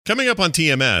Coming up on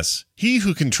TMS, he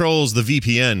who controls the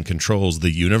VPN controls the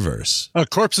universe. A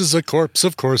corpse is a corpse,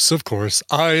 of course, of course.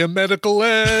 I am medical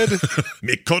ed.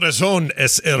 Mi corazón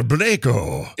es el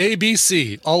breco.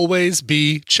 ABC, always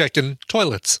be checking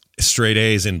toilets. Straight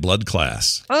A's in blood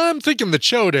class. I'm thinking the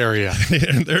chode area.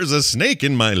 There's a snake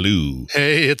in my loo.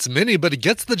 Hey, it's Minnie, but it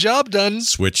gets the job done.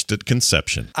 Switched at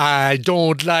conception. I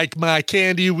don't like my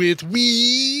candy with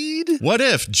weed. What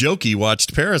if Jokey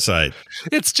watched Parasite?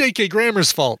 It's J.K.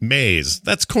 Grammer's fault. Maize.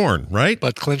 That's corn, right?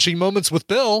 But clinching moments with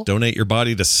Bill. Donate your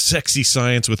body to sexy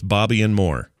science with Bobby and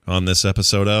more on this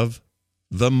episode of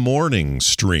The Morning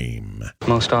Stream.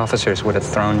 Most officers would have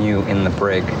thrown you in the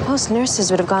brig. Most nurses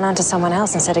would have gone on to someone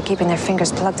else instead of keeping their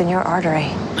fingers plugged in your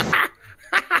artery.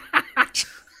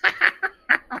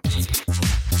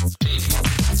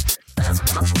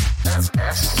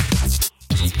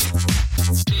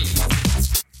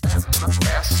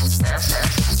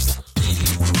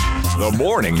 The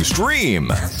Morning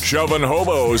Stream. Shoving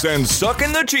hobos and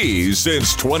sucking the cheese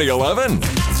since 2011.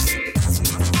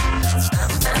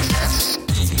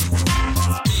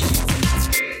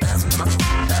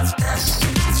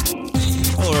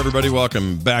 Hello, everybody.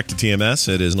 Welcome back to TMS.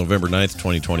 It is November 9th,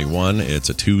 2021. It's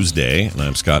a Tuesday, and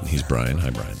I'm Scott, and he's Brian. Hi,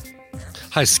 Brian.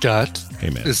 Hi, Scott. Hey,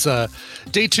 man. It's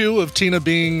day 2 of Tina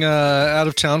being out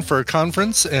of town for a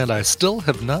conference, and I still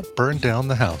have not burned down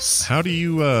the house. How do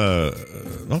you,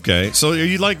 okay. So are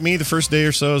you like me? The first day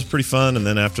or so is pretty fun, and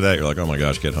then after that, you're like, oh my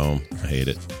gosh, get home. I hate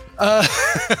it.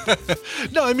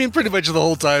 No, I mean, pretty much the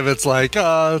whole time it's like,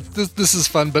 this is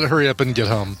fun, but hurry up and get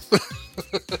home.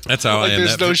 That's how like I am.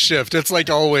 There's no shift. It's like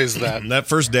always that. That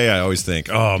first day, I always think,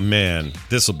 oh man,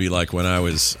 this will be like when I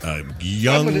was a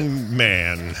young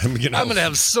man. You know? I'm going to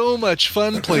have so much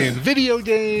fun playing video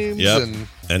games. Yep.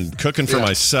 And cooking for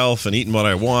myself and eating what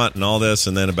I want and all this.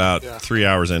 And then about 3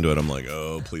 hours into it, I'm like,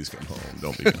 oh, please come home.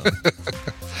 Don't be gone.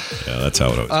 Yeah, that's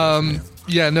how it always goes.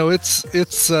 Yeah, no, it's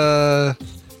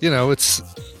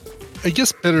I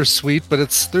guess bittersweet,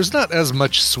 but there's not as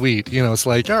much sweet. You know, it's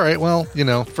like, all right, well,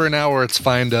 for an hour it's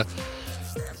fine to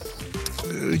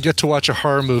get to watch a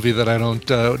horror movie that I don't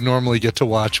normally get to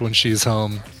watch when she's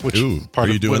home. Which are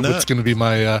you doing that? What's going to be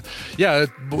my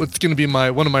what's going to be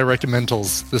one of my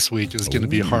recommendals this week is going to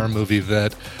be a horror movie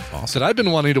that I've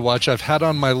been wanting to watch. I've had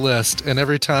on my list, and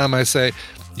every time I say,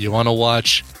 "You want to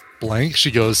watch blank?"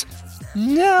 she goes,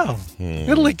 "No,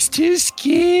 it looks too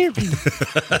scary."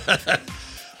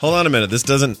 Hold on a minute. This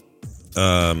doesn't.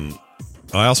 I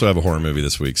also have a horror movie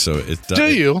this week, so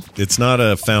Do you? It's not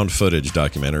a found footage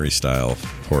documentary style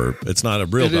horror. It's not a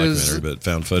real documentary, but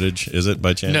found footage. Is it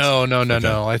by chance?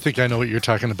 No. I think I know what you're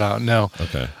talking about. No.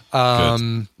 Okay.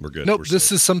 Good. We're good. Nope.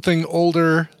 This is something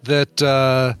older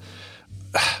that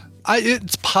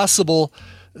it's possible.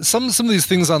 Some of these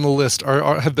things on the list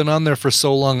have been on there for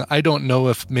so long. I don't know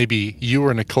if maybe you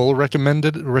or Nicole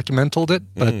recommended it,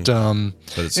 but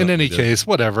in any case,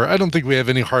 whatever. I don't think we have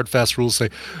any hard fast rules. Say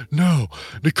no,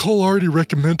 Nicole already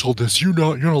recommended this. You're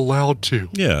not allowed to.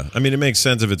 Yeah, I mean it makes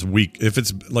sense if it's week. If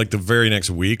it's like the very next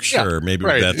week, sure, maybe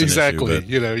that's an exactly.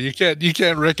 issue, but you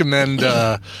can't recommend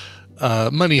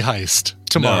Money Heist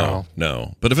tomorrow.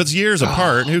 No, but if it's years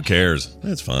apart, who cares?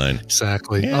 That's fine.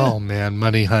 Exactly. Yeah. Oh man,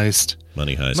 Money Heist.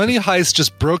 Money Heist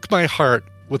just broke my heart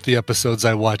with the episodes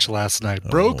I watched last night.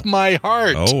 Broke my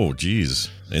heart. Oh, geez.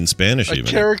 In Spanish, a even.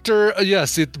 Character,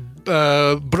 yes, it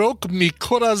broke mi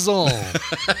corazón.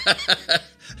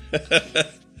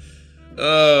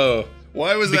 Oh,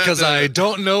 why was that? Because I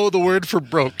don't know the word for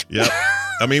broke. Yep.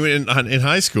 I mean, in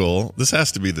high school, this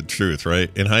has to be the truth,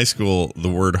 right? In high school, the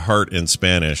word heart in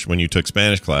Spanish, when you took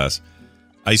Spanish class,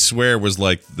 I swear was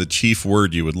like the chief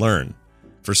word you would learn.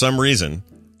 For some reason,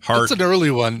 heart. That's an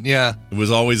early one, yeah. It was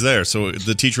always there. So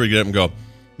the teacher would get up and go,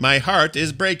 my heart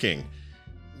is breaking.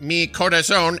 Mi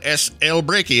corazón es el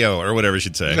brequio, or whatever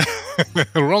she'd say.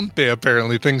 Rompe,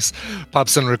 apparently. Things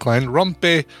pops in recline.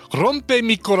 Rompe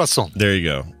mi corazón. There you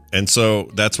go. And so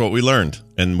that's what we learned.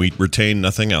 And we retained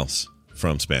nothing else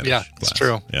from Spanish class. It's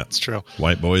true. Yeah, it's true.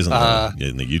 White boys in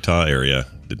the Utah area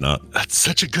did not. That's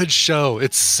such a good show.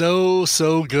 It's so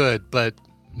good. But,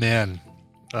 man,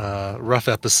 rough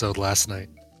episode last night.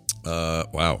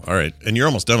 Wow. All right. And you're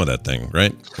almost done with that thing,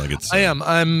 right? Like it's. I am.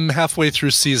 I'm halfway through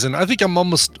season. I think I'm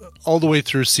almost all the way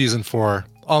through season 4.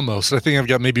 Almost. I think I've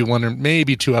got maybe 1 or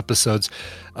maybe 2 episodes.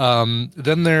 Then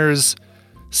there's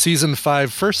season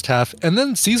 5 first half, and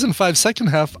then season 5 second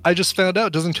half. I just found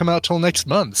out doesn't come out till next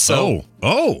month. So.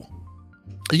 Oh.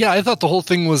 Yeah, I thought the whole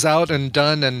thing was out and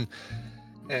done and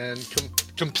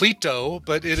completo,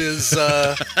 but it is.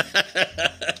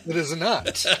 It is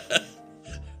not.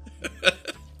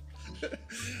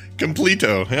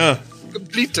 Completo, yeah.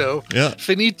 Completo. Yeah.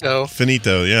 Finito.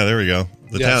 Finito. Yeah, there we go.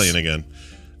 Italian again.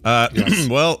 Yes.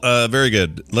 Well, very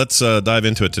good. Let's dive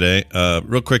into it today.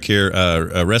 Real quick here.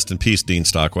 Rest in peace, Dean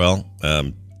Stockwell.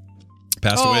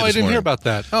 Passed away this I didn't morning. hear about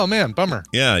that. Oh, man, bummer.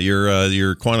 Yeah,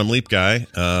 your Quantum Leap guy.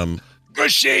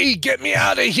 Gushy, get me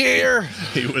out of here.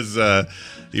 He was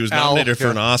nominated for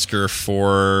an Oscar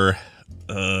for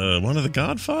one of the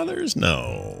Godfathers.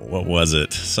 No, what was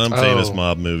it? Some famous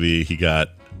mob movie. He got.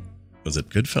 Was it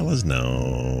Goodfellas?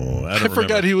 No, I don't forgot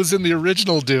remember. he was in the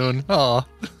original Dune. Oh,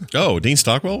 Dean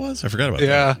Stockwell was. I forgot about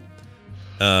yeah.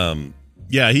 that.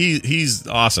 Yeah, he's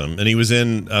awesome, and he was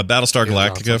in Battlestar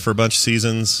Galactica for a bunch of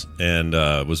seasons, and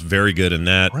was very good in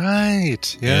that.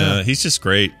 Right. Yeah. He's just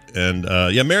great, and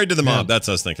Married to the Mob. That's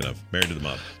what I was thinking of. Married to the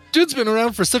Mob. Dude's been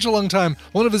around for such a long time.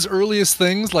 One of his earliest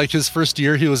things, like his first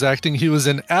year he was acting, he was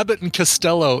in Abbott and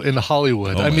Costello in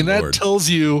Hollywood. Oh, I mean, my that Lord. tells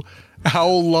you how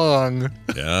long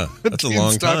Yeah, that's a Dean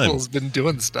long time. Stockwell's been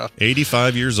doing stuff.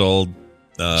 85 years old.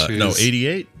 No, Jeez.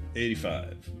 88?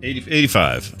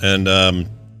 85. And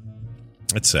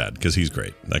it's sad because he's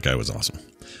great. That guy was awesome.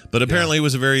 But apparently it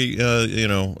was a very,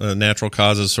 natural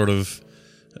causes sort of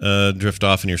drift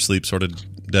off in your sleep sort of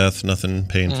death. Nothing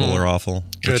painful or awful.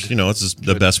 Good. Which, it's just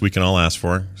the best we can all ask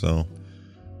for. So,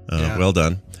 well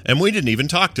done. And we didn't even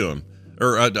talk to him.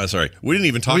 Or, we didn't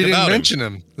even talk We about didn't him. mention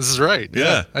him. This is right.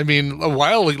 Yeah. I mean, a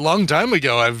long time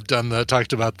ago, I've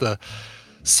talked about the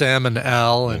Sam and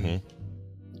Al and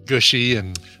Gushy,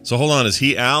 and So hold on. Is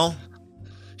he Al?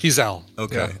 he's Al.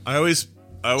 Okay. Yeah. I always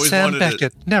Sam wanted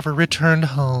Beckett never returned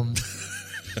home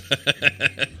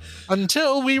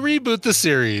until we reboot the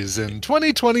series in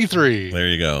 2023. There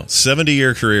you go.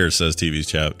 70-year career, says TV's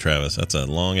Travis. That's a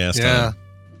long-ass time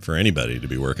for anybody to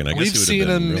be working. I guess We've he would seen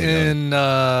have been him really young. in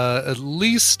at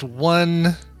least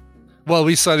one. Well,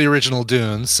 we saw the original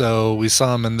Dune, so we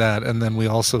saw him in that, and then we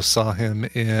also saw him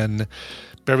in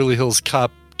Beverly Hills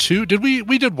Cop 2.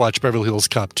 We did watch Beverly Hills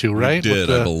Cop 2, right? We did,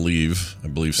 With I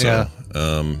believe so. Yeah.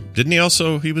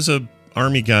 Didn't he was a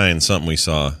army guy in something we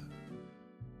saw.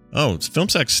 Oh,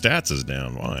 FilmSec stats is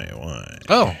down. Why?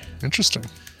 Oh, interesting.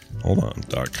 Hold on,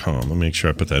 .com. Let me make sure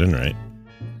I put that in right.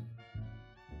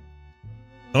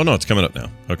 Oh, no, it's coming up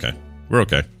now. Okay. We're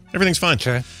okay. Everything's fine.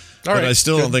 Okay. All But right. I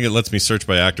still don't think it lets me search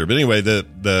by actor. But anyway,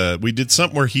 we did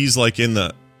something where he's like in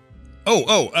the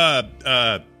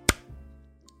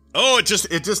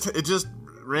it just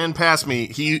ran past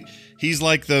me. He's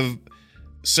like the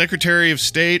Secretary of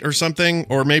State or something,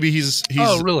 or maybe he's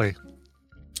Oh, really?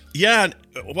 yeah.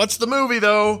 What's the movie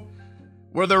though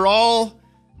where they're all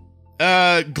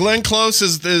Glenn Close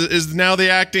is now the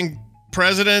acting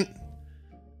president,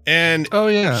 and Oh,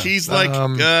 yeah. he's like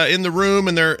in the room,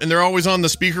 and they're always on the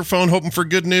speakerphone hoping for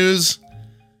good news.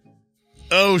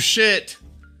 Oh shit!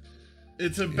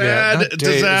 It's a bad not Dave.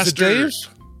 disaster. Is it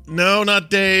Dave? No, not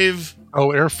Dave.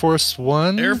 Oh, Air Force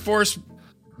One? Air Force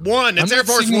One. It's I'm Air not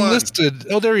Force seeing him One. listed.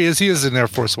 Oh, there he is. He is in Air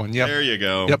Force One. Yep. There you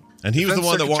go. Yep. And he was the Defense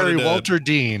one that Secretary wanted to, Walter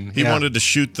Dean. He wanted to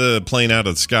shoot the plane out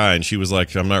of the sky, and she was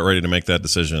like, "I'm not ready to make that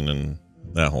decision," and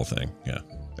that whole thing. Yeah,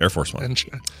 Air Force One.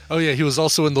 Oh yeah, he was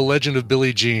also in The Legend of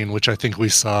Billie Jean, which I think we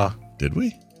saw Did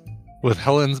we? with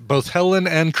both Helen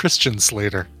and Christian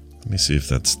Slater. Let me see if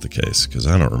that's the case, because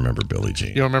I don't remember Billie Jean.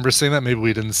 You don't remember seeing that? Maybe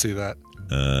we didn't see that.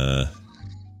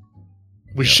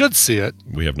 We should see it.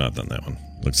 We have not done that one.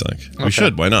 Looks like Okay. we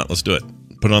should. Why not? Let's do it.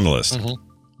 Put it on the list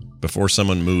before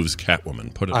someone moves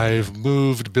Catwoman. Put it. I've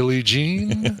moved Billie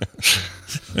Jean.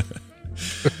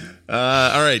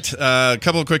 All right. A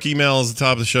couple of quick emails at the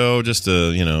top of the show, just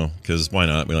to, because why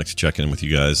not? We like to check in with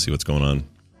you guys, see what's going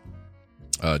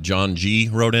on. John G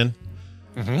wrote in.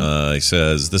 He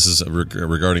says, this is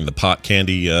regarding the pot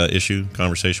candy issue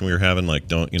conversation we were having. Like,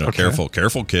 don't, careful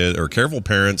kid or careful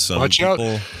parents. Watch out.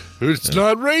 It's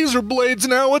not razor blades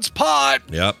now, it's pot.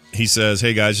 Yep. He says,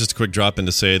 hey guys, just a quick drop in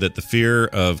to say that the fear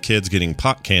of kids getting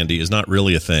pot candy is not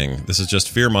really a thing. This is just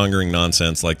fear-mongering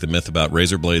nonsense like the myth about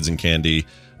razor blades and candy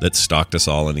that stalked us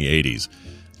all in the 80s.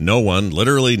 No one,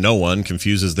 literally no one,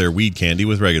 confuses their weed candy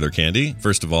with regular candy.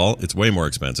 First of all, it's way more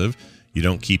expensive. You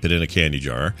don't keep it in a candy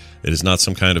jar. It is not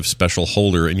some kind of special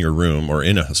holder in your room or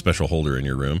in a special holder in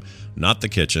your room, not the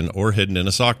kitchen or hidden in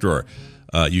a sock drawer.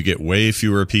 You get way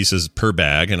fewer pieces per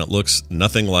bag, and it looks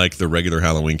nothing like the regular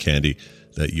Halloween candy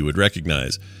that you would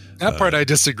recognize. That part I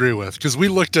disagree with, because we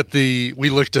looked at the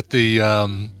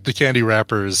candy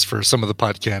wrappers for some of the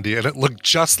pot candy, and it looked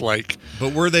just like.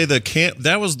 But were they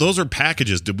those are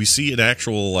packages? Did we see an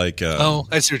actual like? Oh,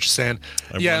 I see what you're saying.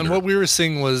 And wonder. what we were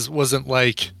seeing wasn't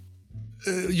like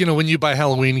when you buy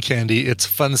Halloween candy, it's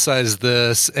fun size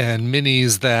this and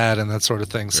minis that and that sort of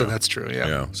thing. So that's true. Yeah.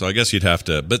 Yeah. So I guess you'd have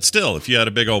to, but still, if you had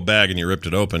a big old bag and you ripped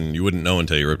it open, you wouldn't know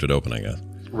until you ripped it open, I guess.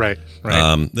 Right.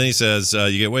 Then he says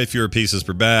you get way fewer pieces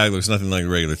per bag. Looks nothing like a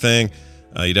regular thing.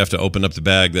 You'd have to open up the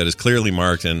bag that is clearly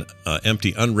marked and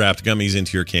empty unwrapped gummies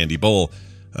into your candy bowl.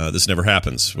 This never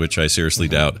happens, which I seriously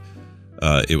doubt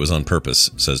it was on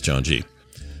purpose, says John G.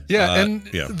 Yeah,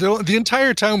 the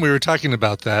entire time we were talking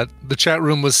about that, the chat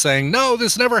room was saying, no,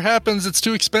 this never happens, it's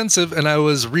too expensive. And I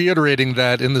was reiterating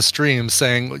that in the stream,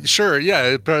 saying, sure,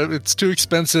 yeah, it's too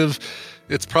expensive.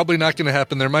 It's probably not going to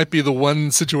happen. There might be the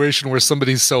one situation where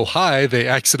somebody's so high, they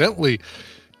accidentally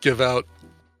give out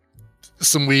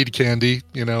some weed candy,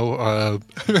 I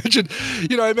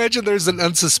imagine there's an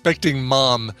unsuspecting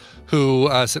mom who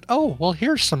said, oh, well,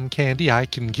 here's some candy I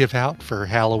can give out for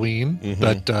Halloween. Mm-hmm.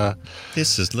 But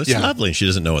this is lovely. She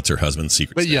doesn't know it's her husband's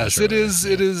secret. But yes, it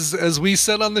is, as we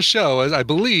said on the show, I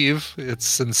believe it's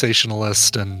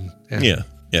sensationalist and yeah.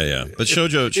 But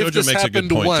Shoujo makes a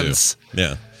good point once, too.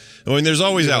 Yeah. I mean, there's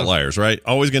always outliers, right?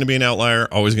 Always going to be an outlier,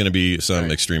 always going to be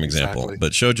some extreme example. Exactly.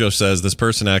 But Shoujo says this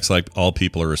person acts like all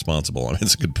people are responsible. I mean,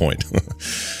 it's a good point.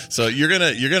 So you're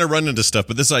gonna run into stuff,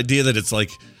 but this idea that it's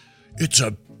like it's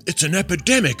an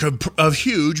epidemic of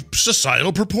huge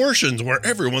societal proportions where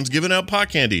everyone's giving out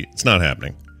pot candy. It's not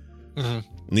happening. Mm-hmm.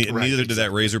 Neither did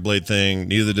that razor blade thing.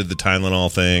 Neither did the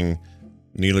Tylenol thing.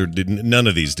 None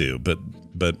of these do. But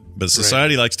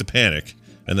society likes to panic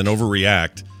and then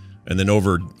overreact. And then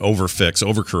overfix,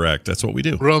 overcorrect. That's what we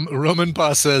do. Roman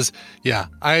Pa says, "Yeah,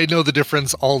 I know the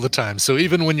difference all the time. So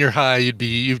even when you're high,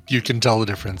 you can tell the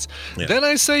difference." Yeah. Then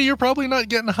I say you're probably not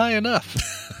getting high enough.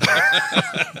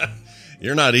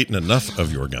 You're not eating enough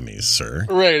of your gummies, sir.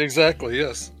 Right? Exactly.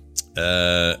 Yes.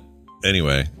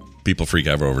 Anyway, people freak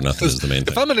out over nothing is the main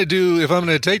thing. If I'm going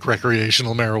to take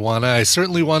recreational marijuana, I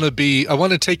certainly want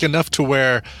to take enough to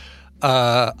where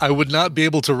I would not be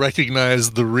able to recognize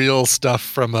the real stuff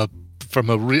from a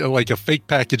real, like a fake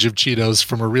package of Cheetos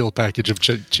from a real package of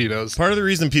Cheetos. Part of the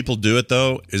reason people do it,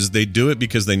 though, is they do it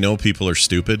because they know people are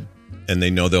stupid and they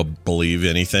know they'll believe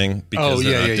anything because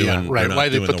they're not doing right. Not why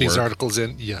they doing put the these work. articles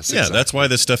in? Yes, yeah, exactly. That's why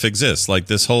this stuff exists. Like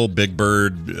this whole Big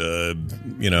Bird,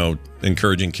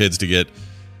 encouraging kids to get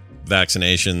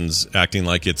vaccinations, acting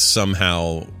like it's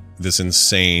somehow this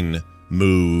insane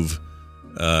move.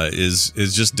 Is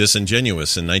just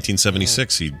disingenuous. In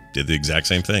 1976, he did the exact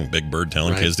same thing. Big Bird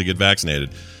telling kids to get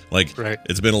vaccinated.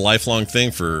 It's been a lifelong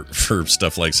thing for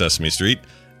stuff like Sesame Street,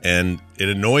 and it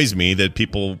annoys me that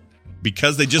people,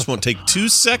 because they just won't take 2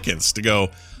 seconds to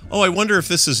go, oh, I wonder if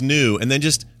this is new, and then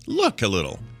just look a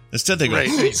little. Instead, they go,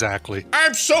 exactly.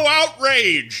 I'm so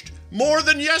outraged. More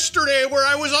than yesterday, where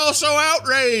I was also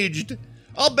outraged.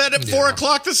 I'll bet at 4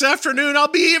 o'clock this afternoon, I'll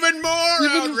be even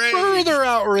outraged. Further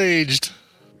outraged.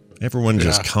 Everyone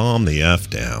just calm the F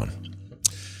down.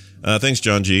 Thanks,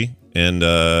 John G. And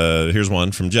here's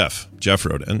one from Jeff. Jeff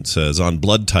wrote in, says, on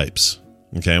blood types.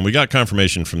 Okay, and we got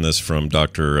confirmation from this from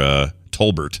Dr.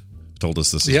 Tolbert. Told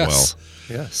us this as well.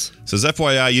 Yes. Says,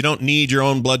 FYI, you don't need your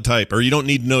own blood type, or you don't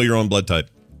need to know your own blood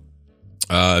type.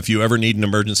 If you ever need an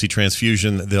emergency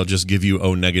transfusion, they'll just give you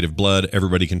O negative blood.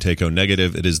 Everybody can take O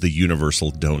negative. It is the universal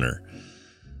donor.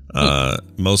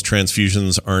 Most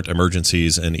transfusions aren't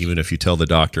emergencies, and even if you tell the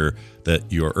doctor that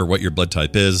what your blood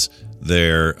type is,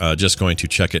 they're just going to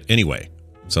check it anyway.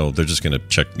 So they're just going to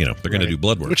check. They're going to do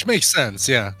blood work, which makes sense.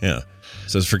 Yeah. Yeah.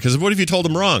 Says because what if you told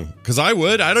them wrong? Because I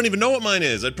would. I don't even know what mine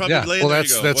is. I'd probably lay it. Well,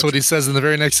 that's what he says in the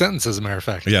very next sentence. As a matter of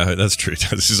fact. Yeah, that's true.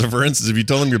 So for instance, if you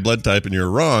told them your blood type and you're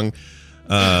wrong.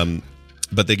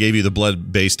 But they gave you the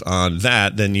blood based on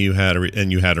that, then you had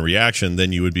a reaction,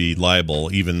 then you would be liable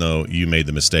even though you made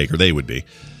the mistake, or they would be.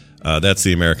 That's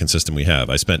the American system we have.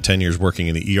 I spent 10 years working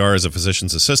in the ER as a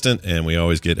physician's assistant, and we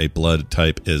always get a blood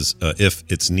type if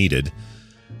it's needed.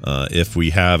 If we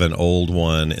have an old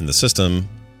one in the system,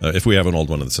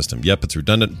 Yep, it's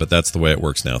redundant, but that's the way it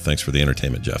works now. Thanks for the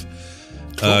entertainment, Jeff.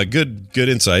 Cool. Good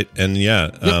insight. And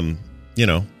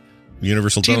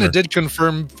universal donor. Tina did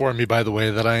confirm for me, by the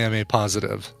way, that I am A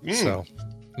positive. So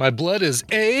my blood is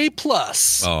A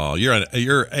plus. Oh, you're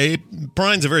A.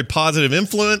 Brian's a very positive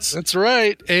influence. That's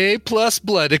right. A plus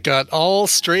blood. It got all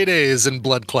straight A's in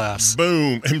blood class.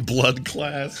 Boom. In blood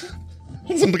class.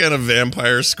 Some kind of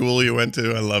vampire school you went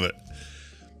to. I love it.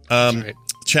 Right.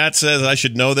 Chat says I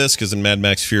should know this because in Mad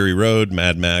Max Fury Road,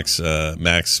 Max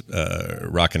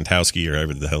Rockentowski, or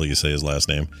however the hell you say his last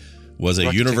name, was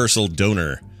a universal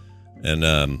donor.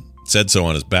 And said so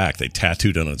on his back. They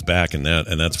tattooed on his back, and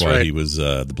that's why right. He was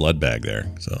the blood bag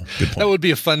there. So good point. That would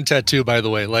be a fun tattoo, by the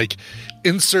way. Like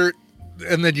insert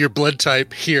and then your blood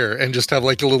type here, and just have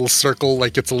like a little circle,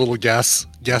 like it's a little gas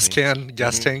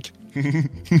tank.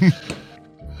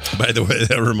 By the way,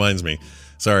 that reminds me.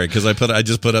 Sorry, because I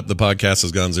just put up the podcast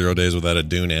has gone 0 days without a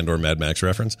Dune and or Mad Max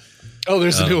reference. Oh,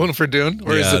 there's a new one for Dune,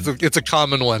 or is it's a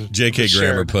common one? J.K.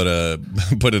 Grammer put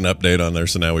an update on there,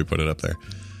 so now we put it up there.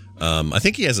 I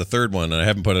think he has a third one, and I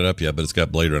haven't put it up yet, but it's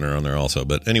got Blade Runner on there also.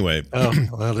 But anyway. Oh,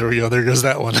 well, there we go. There goes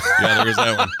that one. Yeah, there goes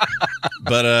that one.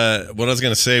 But what I was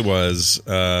going to say I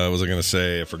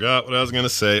forgot what I was going to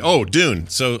say. Oh, Dune.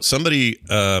 So somebody,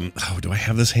 do I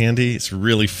have this handy? It's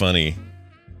really funny.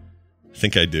 I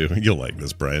think I do. You'll like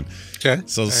this, Brian. Okay.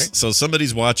 So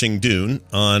somebody's watching Dune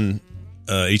on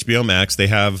HBO Max. They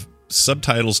have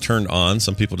subtitles turned on.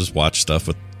 Some people just watch stuff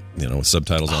with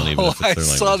subtitles on, even if it's their language.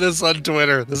 I saw this on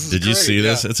Twitter. Did you see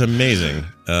this? It's amazing.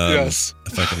 Yes.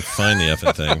 If I can find the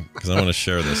effing thing, because I want to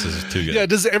share this. This is too good. Yeah.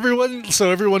 Does everyone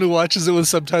who watches it with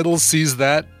subtitles sees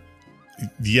that?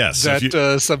 Yes.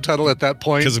 That subtitle at that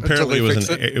point? Because apparently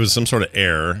it was some sort of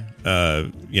error.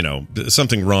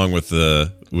 Something wrong with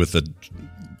the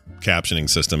captioning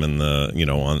system in the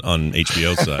on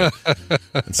HBO side.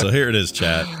 And so here it is,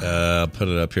 chat. I'll put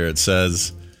it up here. It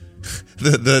says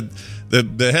the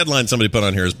headline somebody put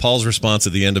on here is Paul's response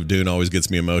at the end of Dune always gets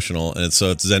me emotional, and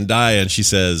so it's Zendaya, and she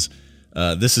says,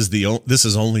 "This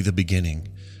is only the beginning."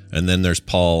 And then there's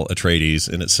Paul Atreides,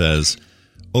 and it says,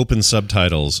 "Open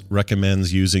subtitles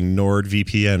recommends using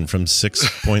NordVPN from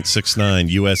 6.69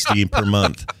 USD per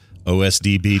month.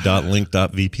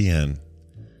 osdb.link.vpn."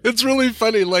 It's really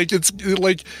funny. Like it's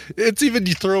even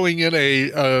throwing in a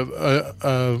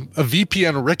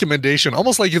VPN recommendation,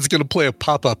 almost like it's going to play a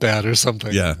pop-up ad or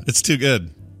something. Yeah, it's too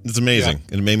good. It's amazing. Yeah.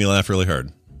 And it made me laugh really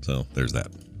hard. So there's that.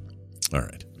 All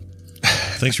right.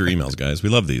 Thanks for your emails, guys. We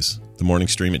love these.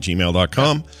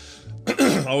 themorningstream@gmail.com.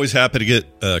 Always happy to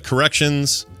get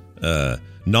corrections,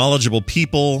 knowledgeable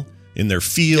people in their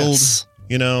field. Yes.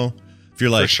 If you're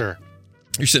like, for sure.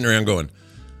 You're sitting around going,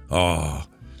 "Oh,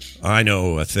 I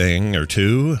know a thing or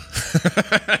two."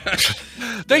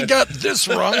 They got this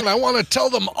wrong, and I want to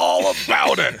tell them all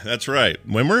about it. That's right.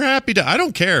 When we're happy to, I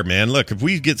don't care, man. Look, if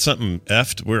we get something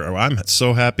effed, I'm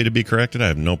so happy to be corrected. I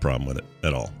have no problem with it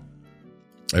at all.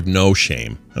 I have no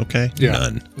shame. Okay? Yeah.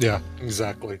 None. Yeah,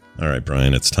 exactly. All right,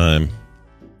 Brian, it's time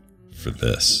for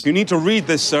this. You need to read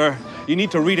this, sir. You need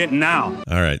to read it now.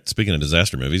 All right. Speaking of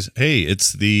disaster movies, hey,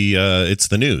 it's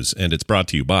the news, and it's brought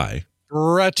to you by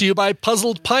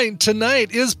Puzzled Pint.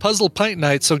 Tonight is Puzzled Pint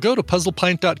night, so go to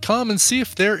puzzlepint.com and see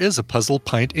if there is a Puzzled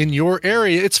Pint in your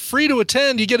area. It's free to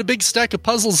attend. You get a big stack of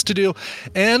puzzles to do,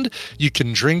 and you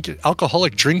can drink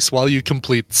alcoholic drinks while you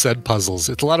complete said puzzles.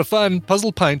 It's a lot of fun.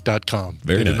 Puzzlepint.com.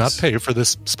 Very nice. Did not pay for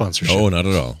this sponsorship. Oh, not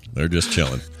at all. They're just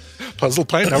chilling. Puzzle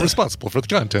Pint not responsible for the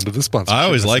content of the sponsorship. I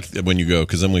always like when you go,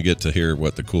 because then we get to hear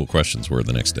what the cool questions were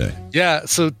the next day. Yeah,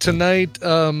 so tonight,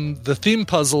 the theme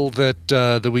puzzle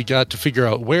that we got to figure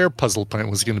out where Puzzle Pint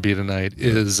was going to be tonight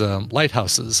is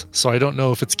lighthouses. So I don't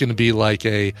know if it's going to be like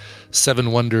a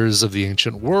Seven Wonders of the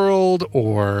Ancient World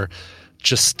or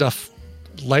just stuff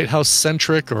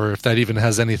lighthouse-centric, or if that even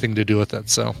has anything to do with it.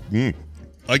 So...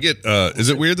 I get. Is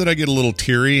it weird that I get a little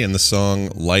teary in the song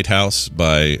 "Lighthouse"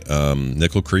 by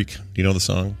Nickel Creek? Do you know the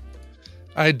song?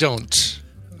 I don't.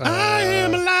 I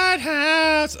am a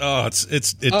lighthouse. Oh, it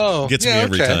gets me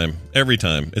every time. Every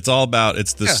time. It's all about.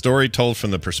 It's the story told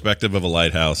from the perspective of a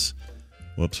lighthouse.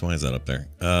 Whoops! Why is that up there?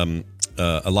 A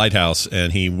lighthouse,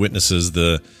 and he witnesses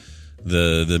this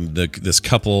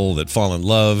couple that fall in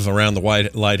love around the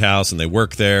white lighthouse, and they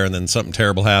work there, and then something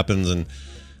terrible happens, and.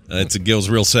 It goes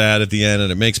real sad at the end,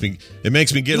 and it makes me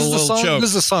get a little choked. This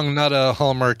is a song, not a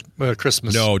Hallmark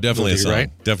Christmas. No, definitely movie, a song. Right?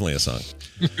 Definitely a song.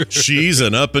 She's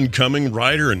an up and coming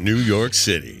writer in New York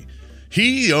City.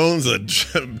 He owns a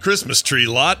Christmas tree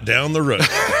lot down the road.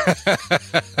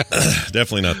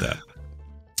 Definitely not that.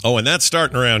 Oh, and that's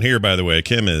starting around here, by the way.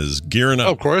 Kim is gearing up.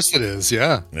 Oh, of course it is.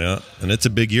 Yeah. Yeah, and it's a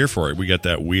big year for it. We got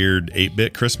that weird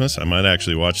 8-bit Christmas. I might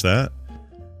actually watch that.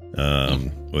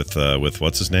 With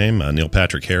what's his name? Neil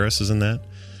Patrick Harris is in that.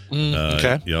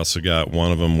 Okay. You also got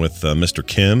one of them with Mr.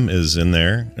 Kim is in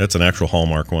there. That's an actual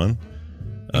Hallmark one.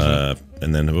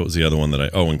 And then what was the other one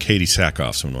that and Katie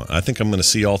Sackhoff's one. I think I'm going to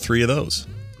see all three of those.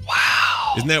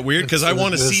 Wow. Isn't that weird? Because I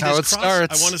want to see this. I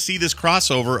want to see this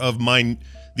crossover of mine.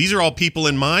 These are all people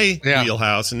in my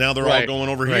wheelhouse, and now they're all going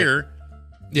over here.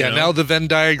 Yeah, now the Venn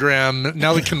diagram,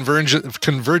 now the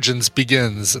convergence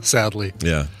begins, sadly.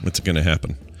 Yeah, what's going to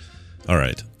happen? All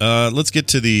right, let's get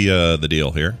to the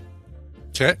deal here.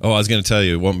 Okay. Oh, I was going to tell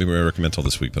you, it won't be recommended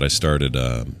this week, but I started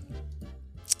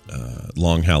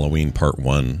Long Halloween Part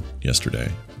 1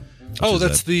 yesterday. Oh,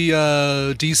 that's the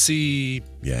DC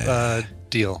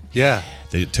deal. Yeah.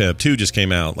 Two just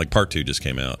came out, like part 2 just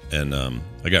came out, and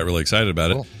I got really excited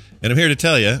about Cool. it. And I'm here to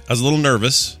tell you, I was a little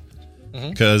nervous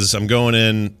because I'm going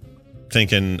in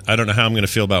thinking I don't know how I'm going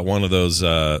to feel about one of those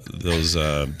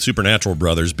Supernatural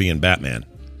brothers being Batman.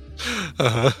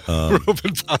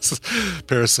 Robin Foss,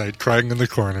 Parasite crying in the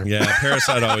corner. Yeah,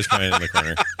 Parasite always crying in the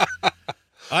corner.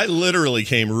 I literally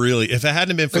came if it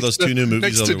hadn't been for those 2 new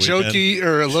movies next on to the weekend. Jokey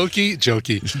or Loki,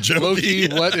 Loki,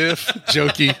 yeah. What If,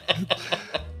 Jokey.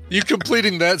 You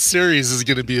completing that series is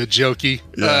going to be a Jokey.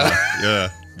 Yeah.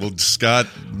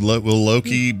 Will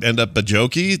Loki end up a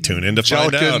Jokey? Tune in to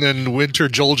find out. Jalkin and Winter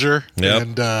Jolger. Yep.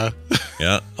 And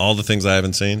Yeah, all the things I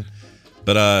haven't seen.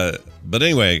 But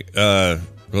anyway, what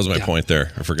was my point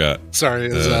there? I forgot. sorry,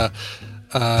 it was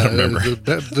I don't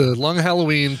remember. the Long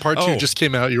Halloween part 2 just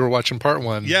came out. You were watching part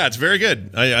 1. Yeah, it's very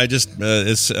good. I just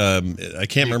I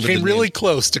can't remember. Came the really name.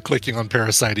 close to clicking on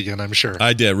Parasite again, I'm sure.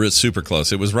 I did super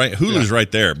close. It was right. Hulu's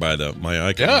right there by my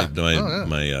icon, Yeah.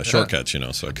 my shortcuts.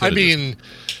 So I mean,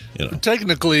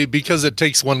 technically, because it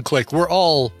takes one click, we're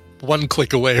all one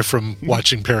click away from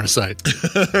watching Parasite.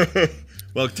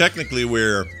 Well, technically,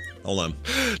 hold on.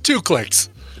 2 clicks.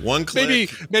 1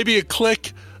 click. Maybe a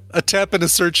click, a tap in a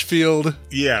search field.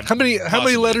 Yeah. How many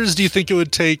letters do you think it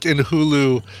would take in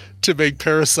Hulu to make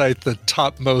Parasite the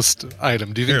topmost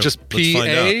item? Do you think just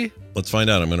PA? Let's find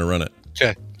out. I'm going to run it.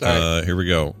 Okay. All right. Here we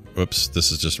go. Whoops.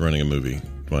 This is just running a movie.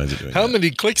 Why is it doing How that?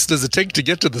 many clicks does it take to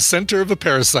get to the center of a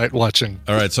Parasite watching?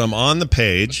 All right. So I'm on the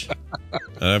page.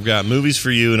 And I've got movies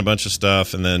for you and a bunch of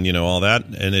stuff. And then, all that.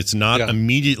 And it's not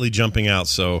immediately jumping out.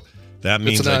 So that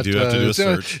means I do have to do a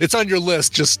search. It's on your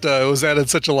list. Just it was added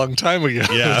such a long time ago.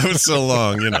 Yeah, it was so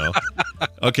long,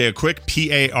 Okay, a quick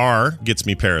PAR gets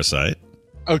me Parasite.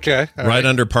 Okay. All right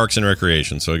under Parks and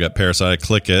Recreation. So I got Parasite. I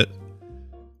click it.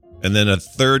 And then a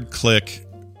third click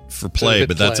for play,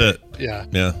 but that's it. Yeah.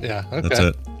 Yeah. Okay. That's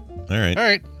it. All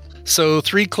right. So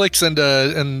 3 clicks and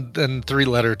 3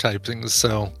 letter typings.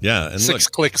 So yeah, and 6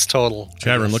 clicks total.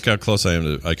 Chat room, look how close I am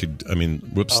to.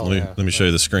 Whoops. Let me show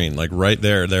you the screen. Like right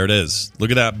there. There it is. Look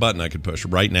at that button I could push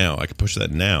right now. I could push that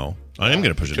now. I am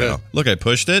going to push it now. Look, I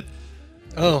pushed it.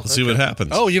 Oh, let's see what happens.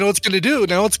 Oh, you know what it's going to do?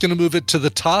 Now it's going to move it to the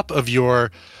top of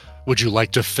your. Would you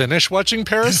like to finish watching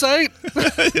Parasite?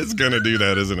 It's going to do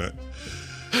that, isn't it?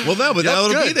 Well, no, but now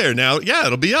it'll be there. Now, yeah,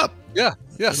 it'll be up. Yeah.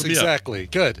 Yes. Exactly.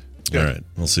 Good. All right,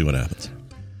 we'll see what happens.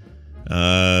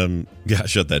 Yeah,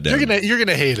 shut that down. You're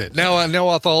gonna hate it now.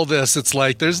 With all this, it's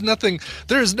like there is no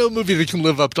movie that can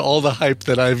live up to all the hype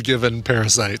that I've given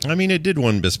Parasite. I mean, it did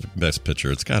win best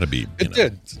picture. It's got to be. It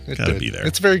did. It's got to be there.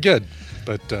 It's very good,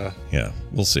 but yeah,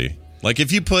 we'll see. Like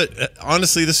if you put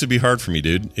honestly, this would be hard for me,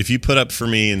 dude. If you put up for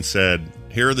me and said,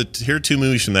 here are 2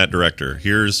 movies from that director.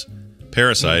 Here's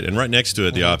Parasite, and right next to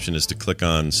it, the option is to click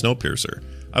on Snowpiercer.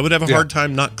 I would have a hard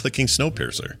time not clicking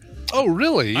Snowpiercer. Oh,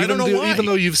 really? I don't know why. Even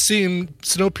though you've seen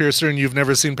Snowpiercer and you've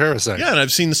never seen Parasite. Yeah, and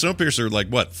I've seen the Snowpiercer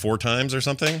like 4 times or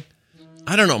something.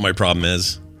 I don't know what my problem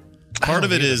is. Part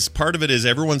of it is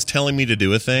everyone's telling me to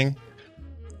do a thing,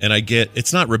 and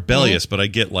it's not rebellious, but I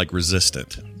get like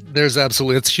resistant.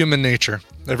 It's human nature.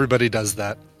 Everybody does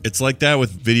that. It's like that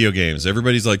with video games.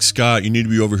 Everybody's like, Scott, you need to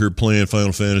be over here playing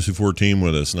Final Fantasy 14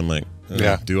 with us, and I'm like,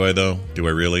 yeah. Do I though? Do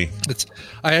I really?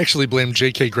 I actually blame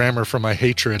J.K. Grammer for my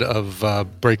hatred of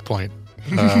Breakpoint.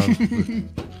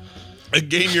 A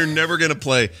game you're never going to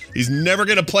play. He's never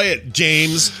going to play it,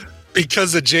 James.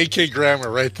 Because of J.K.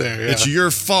 Grammer right there. Yeah. It's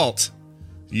your fault,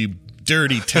 you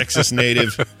dirty Texas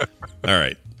native. All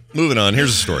right, moving on. Here's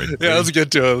a story. Yeah, let's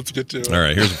get to it. All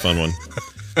right, here's a fun one.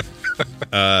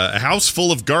 A house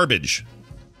full of garbage.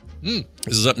 This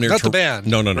is up near not the band.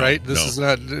 No. Right? This is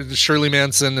not Shirley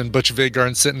Manson and Butch Vig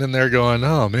aren't sitting in there going,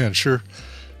 "Oh man, sure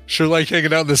like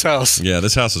hanging out in this house." Yeah,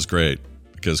 this house is great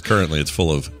because currently it's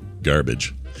full of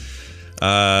garbage.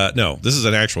 No, this is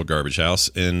an actual garbage house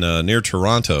in near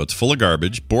Toronto. It's full of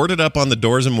garbage, boarded up on the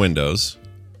doors and windows.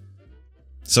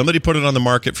 Somebody put it on the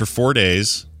market for 4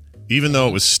 days, even though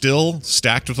it was still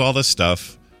stacked with all this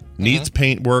stuff. Needs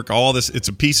paint work, all this. It's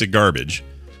a piece of garbage.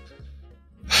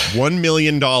 $1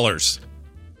 million. $1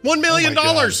 million.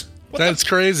 That's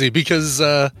crazy because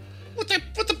That's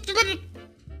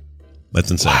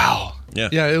insane. Wow. Yeah.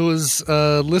 Yeah, it was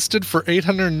listed for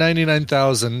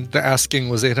 $899,000. The asking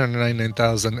was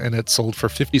 $899,000 and it sold for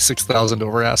 $56,000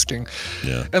 over asking.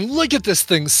 Yeah. And look at this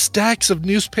thing, stacks of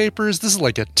newspapers. This is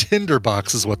like a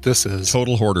tinderbox is what this is.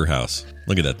 Total hoarder house.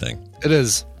 Look at that thing. It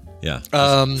is. Yeah.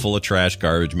 Full of trash,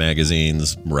 garbage,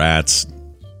 magazines, rats.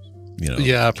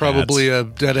 Yeah, probably a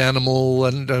dead animal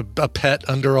and a pet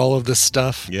under all of this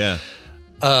stuff. Yeah.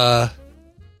 I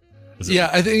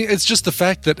think it's just the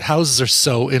fact that houses are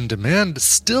so in demand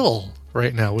still.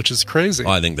 right now, which is crazy.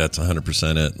 I think that's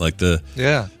 100% it. Like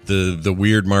the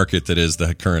weird market that is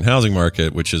the current housing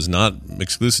market, which is not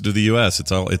exclusive to the U.S.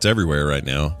 It's everywhere right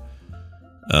now.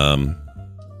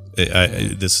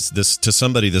 This to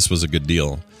somebody this was a good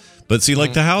deal, but see,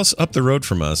 like the house up the road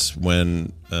from us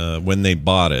when they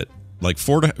bought it,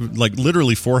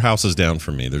 literally 4 houses down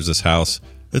from me. There's this house.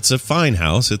 It's a fine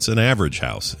house. It's an average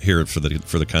house here for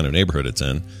the kind of neighborhood it's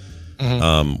in.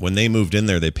 When they moved in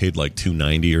there, they paid like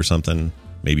 $290 or something,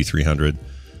 maybe $300,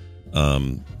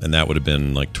 and that would have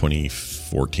been like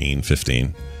 2014,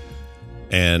 15,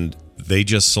 and they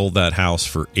just sold that house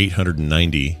for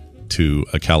 $890 to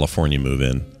a California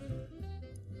move-in.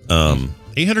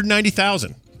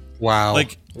 $890,000. Wow!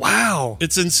 Wow!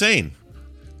 It's insane.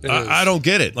 I don't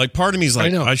get it. Like, part of me is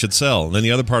like, I should sell, and then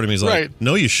the other part of me is like,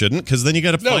 no, you shouldn't, because then you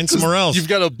got to find somewhere else. You've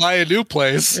got to buy a new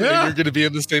place, and you're going to be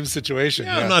in the same situation.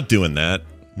 Yeah, I'm not doing that.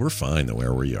 We're fine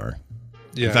where we are.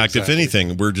 Yeah, in fact, if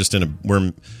anything, we're just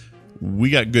we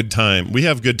got good time. We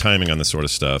have good timing on this sort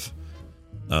of stuff.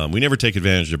 We never take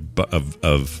advantage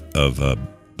of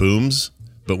booms,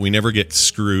 but we never get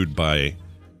screwed by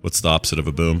what's the opposite of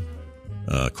a boom?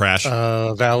 Crash.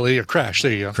 Valley or crash.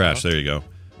 There you go. Crash. There you go.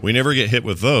 We never get hit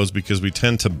with those because we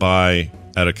tend to buy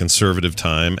at a conservative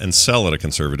time and sell at a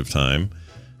conservative time,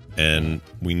 and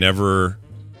we never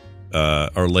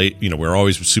are late. We're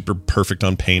always super perfect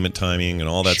on payment timing and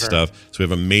all that stuff. So we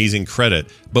have amazing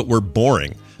credit, but we're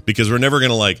boring because we're never going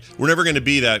to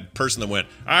be that person that went,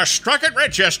 I struck it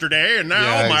rich yesterday and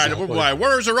now my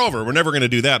worries are over. We're never going to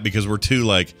do that because we're too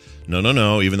like,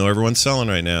 no. Even though everyone's selling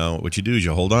right now, what you do is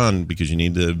you hold on because you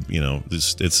need to,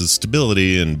 it's a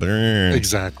stability and burn.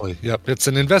 Exactly. Yep. It's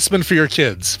an investment for your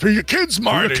kids. For your kids,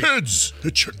 Marty. For your kids.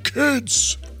 It's your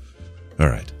kids. All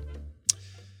right.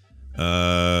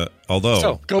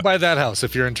 So go buy that house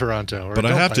if you're in Toronto. But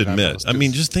I have to admit,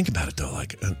 just think about it though.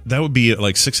 Like that would be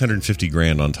like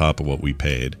 $650,000 on top of what we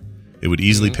paid. It would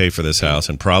easily pay for this house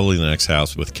and probably the next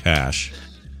house with cash.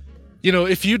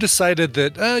 If you decided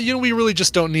that, we really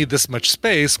just don't need this much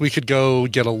space, we could go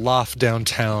get a loft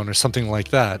downtown or something like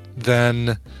that.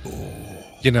 Then,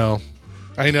 I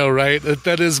know, right?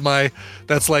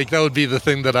 That would be the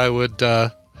thing that I would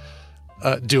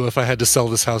do if I had to sell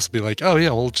this house. Be like, oh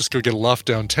yeah, we'll just go get a loft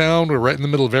downtown. We're right in the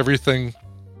middle of everything.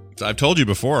 I've told you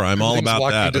before, I'm all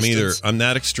about that. I'm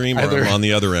that extreme or I'm on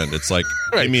the other end. It's like,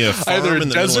 give me a farm in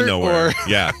the middle of nowhere.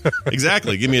 Yeah,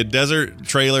 exactly. Give me a desert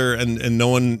trailer and no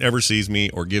one ever sees me,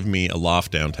 or give me a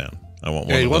loft downtown. I want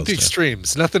one of those. You want the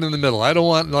extremes, nothing in the middle. I don't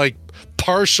want like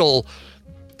partial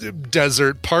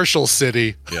desert, partial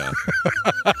city. Yeah.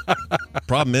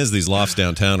 Problem is, these lofts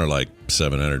downtown are like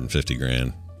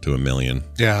 $750,000 to $1 million.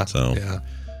 Yeah. So yeah.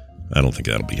 I don't think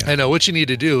that'll be it. I know. What you need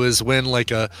to do is win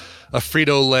like a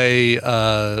Frito-Lay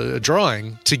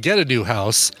drawing to get a new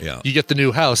house. Yeah. You get the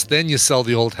new house, then you sell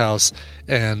the old house,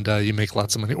 and you make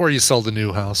lots of money. Or you sell the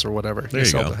new house or whatever. There you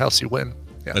sell go. The house, you win.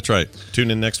 Yeah. That's right.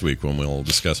 Tune in next week when we'll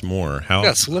discuss more.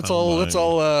 Let's all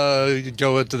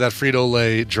go into that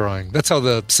Frito-Lay drawing. That's how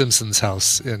the Simpsons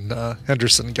house in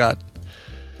Henderson got.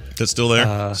 That's still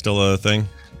there? Still a thing?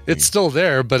 It's still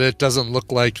there, but it doesn't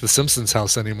look like the Simpsons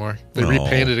house anymore. They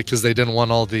repainted it because they didn't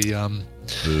want all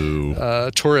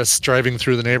the tourists driving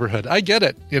through the neighborhood. I get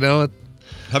it, How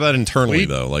about internally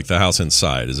though, like the house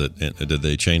inside? Did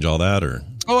they change all that or?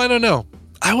 Oh, I don't know.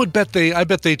 I bet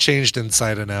they changed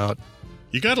inside and out.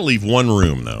 You got to leave one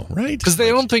room though, right? Because I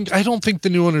don't think the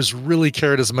new owners really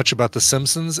cared as much about the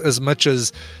Simpsons as much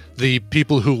as the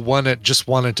people who won it just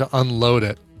wanted to unload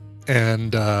it.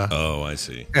 And I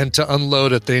see. And to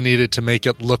unload it, they needed to make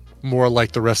it look more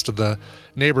like the rest of the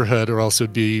neighborhood, or else it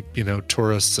would be,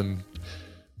 tourists and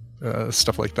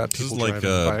stuff like that. This is like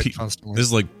this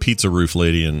is like Pizza Roof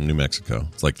Lady in New Mexico.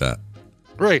 It's like that,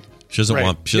 right? She doesn't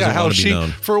want to be known.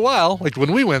 For a while, like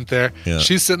when we went there,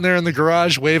 she's sitting there in the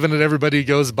garage waving at everybody who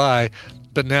goes by.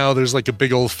 But now there's like a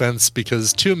big old fence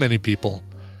because too many people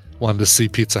wanted to see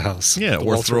Pizza House. Yeah,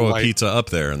 or throw a pizza up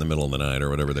there in the middle of the night or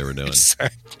whatever they were doing.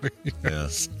 Exactly. Yeah,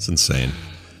 it's insane.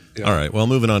 Yeah. All right, well,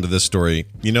 moving on to this story.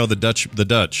 The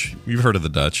Dutch. You've heard of the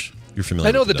Dutch. You're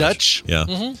familiar with the Dutch. Yeah.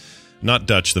 Mm-hmm. Not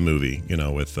Dutch, the movie,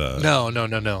 with... No.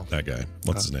 That guy.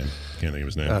 What's his name? Can't think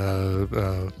of his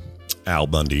name. Al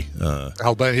Bundy.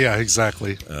 Al Bundy, yeah,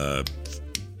 exactly.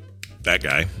 That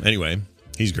guy. Anyway,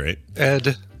 he's great.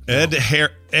 Ed.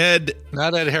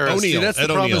 Not Ed Harris. O'Neill. See, that's the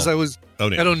problem. Is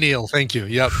Ed O'Neill. Thank you.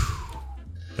 Yep.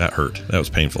 That hurt. That was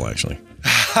painful, actually.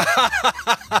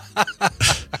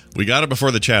 We got it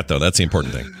before the chat, though. That's the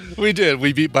important thing. We did.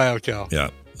 We beat BioCal. Yeah.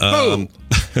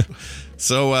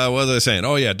 So what was I saying?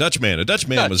 Oh, yeah, Dutchman. A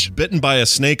Dutchman was bitten by a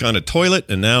snake on a toilet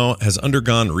and now has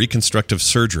undergone reconstructive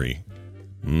surgery.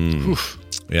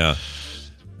 Yeah.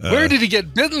 Where did he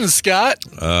get bitten, Scott?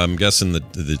 I'm guessing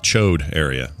the chode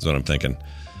area is what I'm thinking.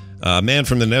 A man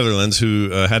from the Netherlands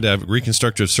who had to have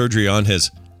reconstructive surgery on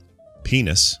his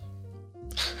penis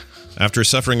after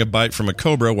suffering a bite from a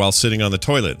cobra while sitting on the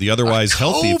toilet. The otherwise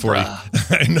healthy 40.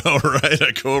 I know, right?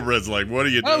 A cobra's like, what are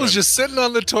you doing? I was just sitting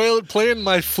on the toilet playing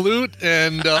my flute,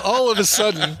 and all of a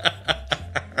sudden,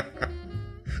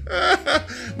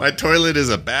 my toilet is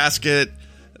a basket.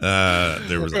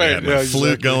 There was I had my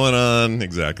flute going on.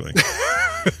 Exactly.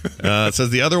 It says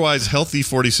the otherwise healthy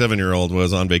 47-year-old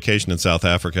was on vacation in South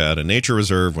Africa at a nature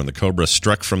reserve when the cobra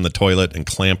struck from the toilet and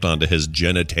clamped onto his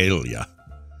genitalia.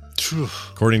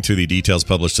 According to the details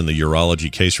published in the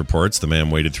urology case reports, the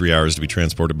man waited 3 hours to be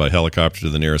transported by helicopter to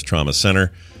the nearest trauma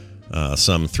center,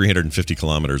 some 350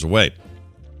 kilometers away.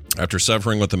 After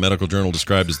suffering what the medical journal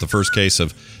described as the first case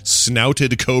of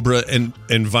snouted cobra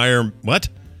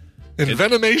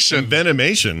Envenomation.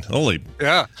 Envenomation. Holy.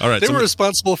 Yeah. All right. They were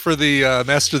responsible for the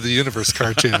Master of the Universe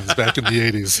cartoons back in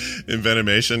the 80s.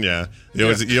 Envenomation, yeah. You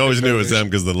always knew it was them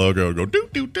because the logo would go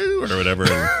doo-doo-doo or whatever.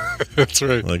 That's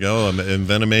right. Like,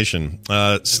 envenomation.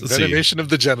 Envenomation of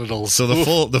the genitals. So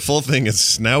the full thing is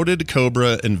snouted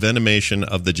cobra envenomation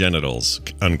of the genitals,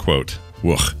 unquote.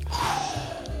 Woof.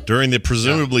 During the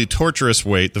presumably torturous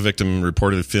wait, the victim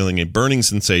reported feeling a burning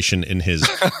sensation in his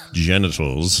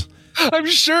genitals. I'm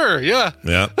sure, yeah.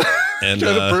 Yeah. And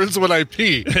it burns when I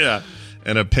pee. Yeah.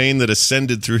 And a pain that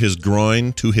ascended through his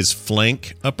groin to his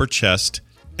flank, upper chest,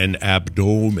 and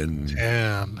abdomen.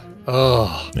 Damn.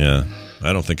 Oh. Yeah.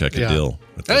 I don't think I could deal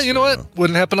with this. Hey, you know what?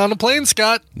 Wouldn't happen on a plane,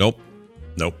 Scott. Nope.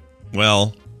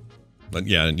 Well, but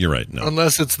yeah, you're right. No.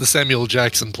 Unless it's the Samuel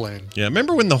Jackson plane. Yeah.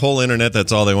 Remember when the whole internet,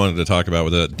 that's all they wanted to talk about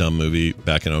with that dumb movie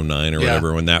back in 2009 or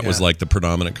whatever, when that was like the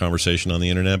predominant conversation on the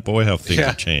internet? Boy, how things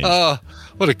have changed.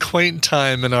 What a quaint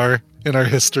time in our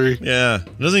history. Yeah.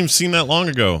 It doesn't even seem that long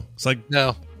ago. It's like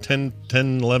 10,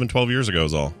 11, 12 years ago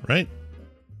is all, right?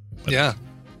 Yeah.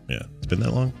 Yeah. It's been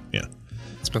that long? Yeah.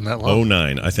 It's been that long.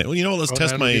 09, I think. Well, you know what? Let's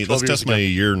test my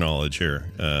year knowledge here.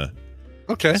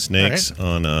 Okay. Snakes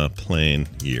on a plane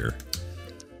year.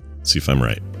 Let's see if I'm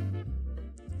right.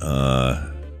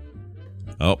 I'm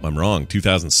wrong.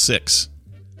 2006.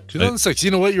 2006.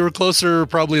 You know what? You were closer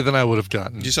probably than I would have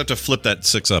gotten. You just have to flip that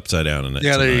 6 upside down. And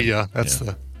there you go. That's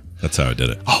how I did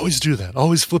it. Always do that.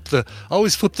 Always flip the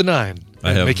 9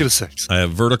 and make it a 6. I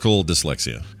have vertical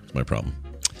dyslexia. It's my problem.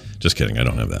 Just kidding. I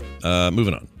don't have that.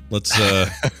 Moving on. Let's.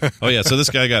 So this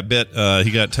guy got bit.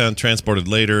 He got transported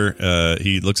later.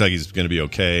 He looks like he's going to be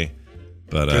okay.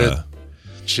 But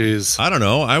jeez, I don't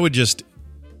know. I would just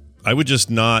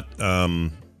not.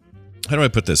 How do I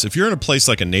put this? If you're in a place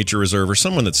like a nature reserve or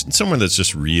somewhere that's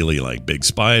just really like big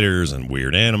spiders and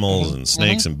weird animals and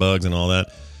snakes and bugs and all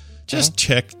that, just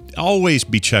check. Always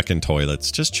be checking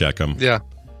toilets. Just check them. Yeah.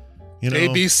 You know?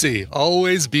 ABC.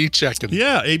 Always be checking.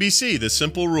 Yeah, ABC. The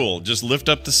simple rule. Just lift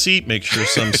up the seat. Make sure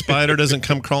some spider doesn't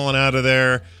come crawling out of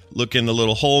there. Look in the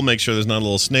little hole. Make sure there's not a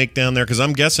little snake down there. Because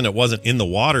I'm guessing it wasn't in the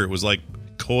water. It was like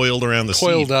coiled around the seat.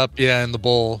 Coiled up, yeah, in the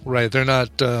bowl. Right. They're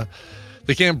not...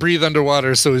 they can't breathe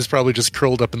underwater, so he's probably just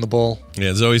curled up in the bowl.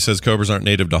 Yeah, Zoe says cobras aren't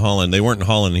native to Holland. They weren't in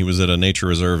Holland. He was at a nature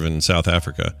reserve in South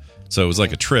Africa. So it was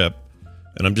like a trip.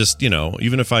 And I'm just,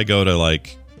 even if I go to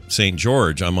like St.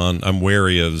 George, I'm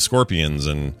wary of scorpions,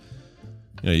 and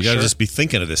you got to just be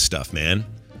thinking of this stuff, man.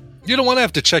 You don't want to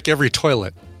have to check every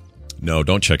toilet. No,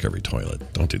 don't check every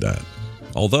toilet. Don't do that.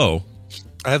 Although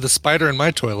I had the spider in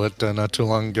my toilet not too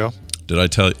long ago. Did I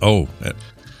tell you? Oh,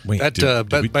 wait. By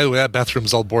the way, that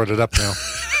bathroom's all boarded up now.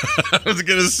 I was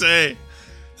gonna say,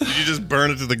 did you just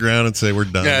burn it to the ground and say we're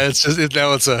done? Yeah, it's just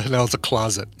now it's a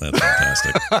closet. That's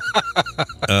fantastic.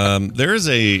 There is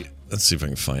a. Let's see if I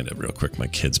can find it real quick. My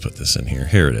kids put this in here.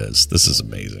 Here it is. This is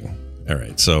amazing. All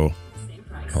right, so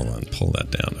hold on, pull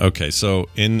that down. Okay, so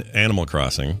in Animal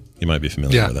Crossing, you might be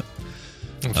familiar with it.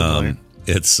 I'm familiar.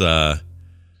 It's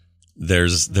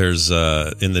there's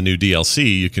in the new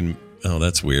DLC you can. Oh,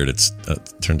 that's weird. It's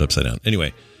turned upside down.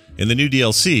 Anyway, in the new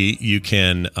DLC, you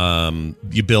can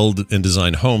you build and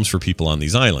design homes for people on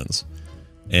these islands,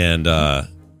 and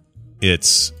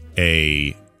it's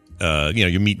a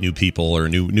you meet new people or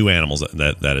new animals.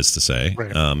 That is to say,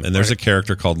 right. And there's a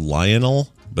character called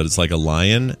Lionel, but it's like a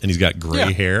lion, and he's got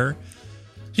gray hair.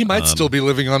 He might still be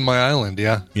living on my island,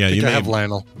 yeah. Yeah, I have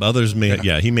Lionel. Others may,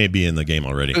 he may be in the game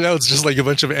already. Now it's just like a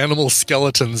bunch of animal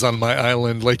skeletons on my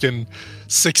island, like in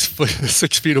 6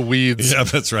 feet of weeds. Yeah,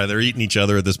 that's right. They're eating each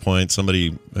other at this point.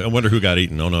 Somebody, I wonder who got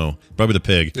eaten. Oh no, probably the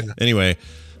pig. Yeah. Anyway,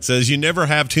 it says you never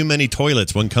have too many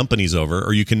toilets when company's over,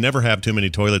 or you can never have too many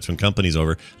toilets when company's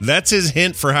over. That's his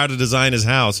hint for how to design his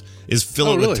house: is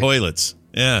fill it with toilets.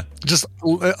 Yeah. Just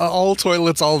all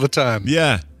toilets all the time.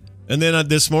 Yeah. And then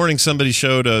this morning, somebody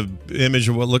showed a image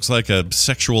of what looks like a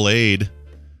sexual aid.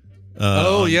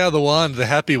 The wand, the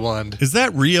happy wand. Is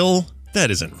that real?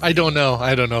 That isn't real. I don't know.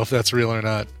 I don't know if that's real or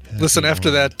not. Listen,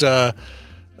 after that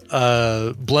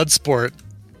Bloodsport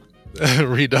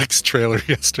Redux trailer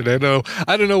yesterday,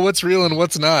 I don't know what's real and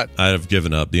what's not. I've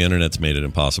given up. The internet's made it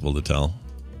impossible to tell.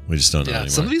 We just don't know anymore.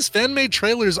 Some of these fan-made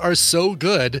trailers are so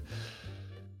good,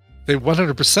 they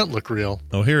 100% look real.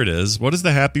 Oh, here it is. What is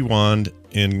the happy wand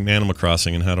in Animal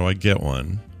Crossing, and how do I get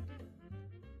one?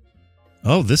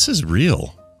 Oh, this is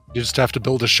real. You just have to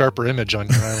build a sharper image on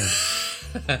your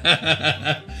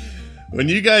island. When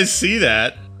you guys see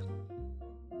that,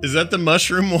 is that the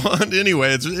mushroom wand?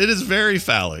 Anyway, it is very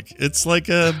phallic. It's like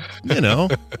a,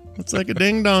 it's like a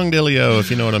ding dong dillio,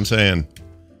 if you know what I'm saying.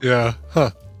 Yeah.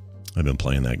 Huh. I've been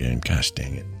playing that game. Gosh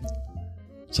dang it.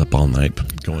 It's up all night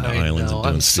going to islands and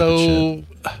doing stupid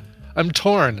shit. I'm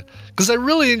torn because I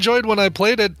really enjoyed when I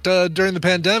played it during the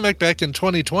pandemic back in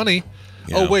 2020.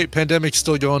 Yeah. Oh, wait, pandemic's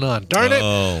still going on. Darn it.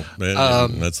 Oh,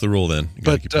 man, that's the rule then.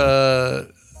 But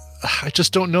I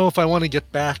just don't know if I want to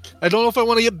get back. I don't know if I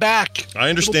want to get back. I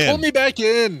understand. It'll pull me back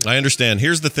in. I understand.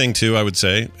 Here's the thing, too, I would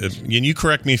say. And you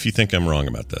correct me if you think I'm wrong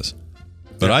about this.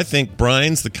 But I think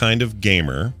Brian's the kind of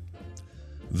gamer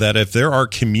that if there are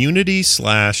community /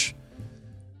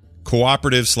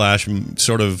 cooperative /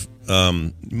 sort of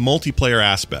multiplayer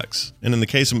aspects, and in the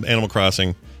case of Animal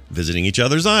Crossing, visiting each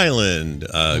other's island,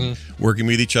 working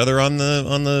with each other on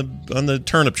the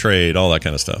turnip trade, all that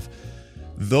kind of stuff.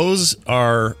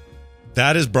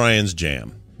 That is Brian's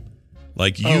jam.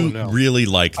 Like, you really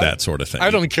like that sort of thing. I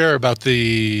don't care about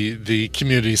the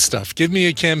community stuff. Give me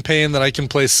a campaign that I can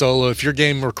play solo. If your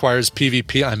game requires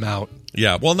PvP, I'm out.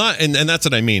 Yeah, well, and that's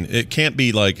what I mean. It can't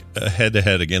be like a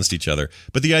head-to-head against each other.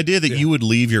 But the idea that you would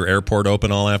leave your airport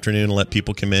open all afternoon and let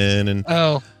people come in and...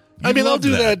 Oh, I mean, I'll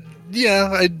do that.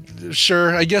 Yeah,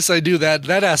 sure. I guess I do that.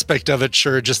 That aspect of it,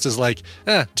 sure, just as like,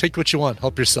 take what you want,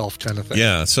 help yourself kind of thing.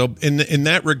 Yeah, so in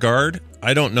that regard,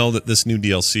 I don't know that this new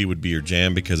DLC would be your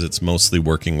jam because it's mostly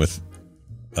working with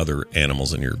other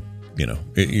animals and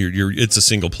it's a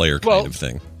single-player kind of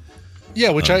thing. Yeah,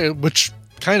 which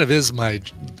kind of is my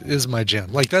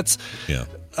jam. Like that's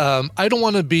I don't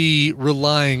want to be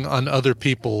relying on other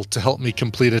people to help me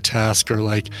complete a task or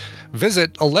like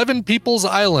visit 11 people's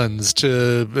islands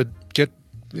to get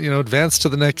advance to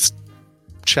the next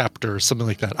chapter or something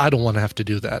like that. I don't want to have to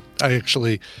do that. I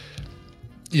actually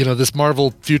this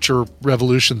Marvel Future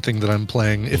Revolution thing that I'm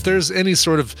playing, if there's any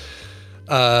sort of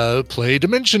play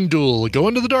Dimension Duel, go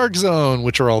into the Dark Zone,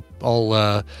 which are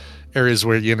all areas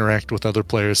where you interact with other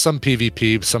players, some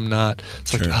PvP, some not.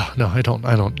 It's like, no, I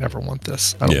don't ever want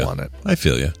this. I don't want it. I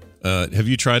feel you. Have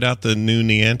you tried out the new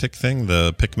Niantic thing,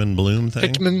 the Pikmin Bloom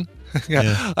thing? Pikmin,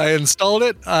 yeah. I installed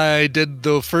it. I did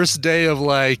the first day of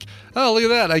like, oh, look at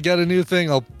that. I got a new thing.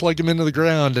 I'll plug them into the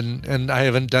ground, and I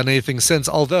haven't done anything since.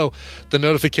 Although the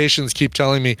notifications keep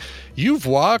telling me, you've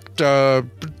walked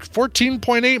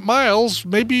 14.8 miles.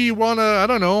 Maybe you want to, I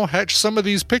don't know, hatch some of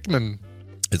these Pikmin.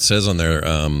 It says on there,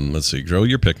 let's see, grow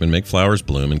your Pikmin, make flowers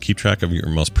bloom, and keep track of your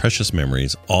most precious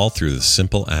memories, all through the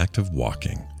simple act of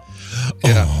walking.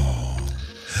 Yeah. Oh,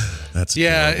 that's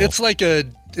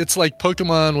adorable. It's like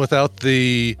Pokemon without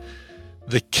the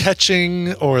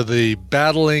catching or the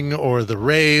battling or the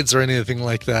raids or anything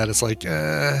like that. It's like,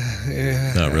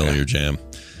 not really your jam.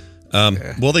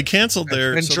 Well, they canceled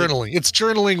their... And journaling. It's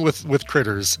journaling with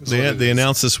critters. They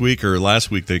announced this week or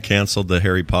last week they canceled the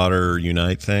Harry Potter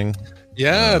Unite thing.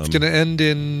 Yeah, it's going to end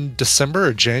in December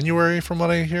or January from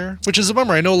what I hear, which is a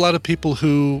bummer. I know a lot of people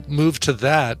who moved to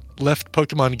that, left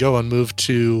Pokemon Go and moved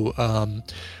to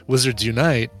Wizards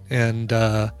Unite, and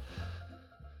I'm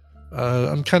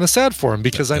kind of sad for them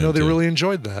because I know they really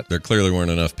enjoyed that. There clearly weren't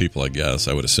enough people, I guess,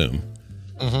 I would assume.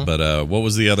 Mm-hmm. But what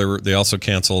was the other... They also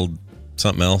canceled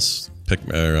something else.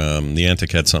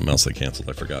 Niantic had something else they canceled.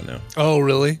 I forgot now. Oh,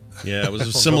 really? Yeah, it was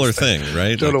a similar thing,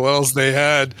 right? Don't know what else they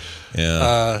had.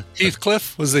 Yeah.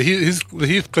 Heathcliff was the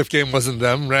Heathcliff game wasn't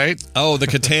them, right? Oh, the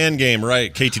Catan game, right?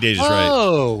 KT Dage is right.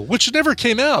 Oh, which never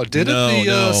came out, did it?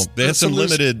 No. They had some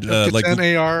limited,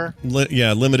 AR.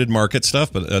 Limited market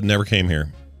stuff, but it never came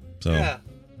here. So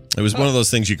it was one of those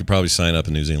things you could probably sign up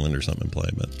in New Zealand or something and play,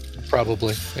 but.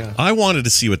 Probably, yeah. I wanted to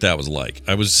see what that was like.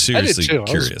 I was seriously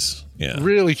curious.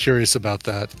 Really curious about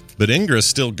that. But Ingra's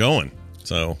still going,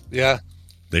 so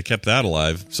they kept that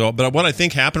alive. So, but what I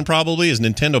think happened probably is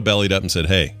Nintendo bellied up and said,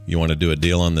 "Hey, you want to do a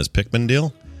deal on this Pikmin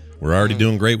deal? We're already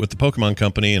doing great with the Pokemon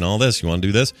Company and all this. You want to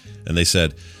do this?" And they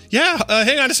said, "Yeah,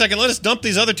 hang on a second. Let us dump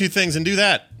these other two things and do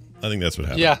that." I think that's what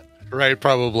happened. Yeah, right.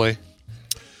 Probably.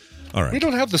 All right. We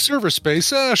don't have the server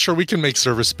space. Sure, we can make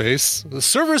server space. The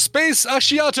server space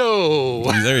Ashiato.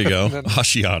 There you go.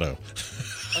 Ashiato.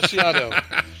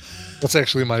 That's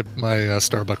actually my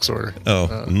Starbucks order.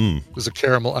 Oh, It was a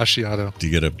caramel Ashiato. Do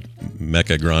you get a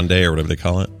Mecha Grande or whatever they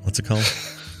call it? What's it called?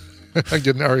 I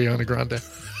get an Ariana Grande.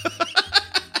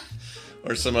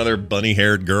 Or some other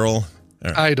bunny-haired girl?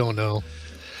 Right. I don't know.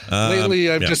 Lately,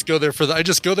 I just go there for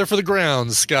the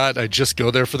grounds, Scott. I just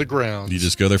go there for the grounds. You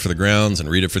just go there for the grounds and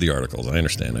read it for the articles. I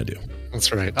understand. I do.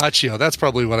 That's right. Accio. That's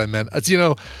probably what I meant. It's,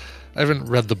 I haven't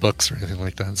read the books or anything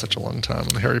like that in such a long time,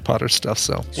 and the Harry Potter stuff,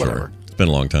 so whatever. Sure. It's been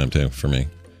a long time, too, for me.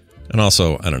 And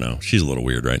also, I don't know. She's a little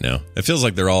weird right now. It feels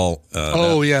like they're all...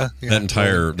 That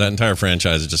entire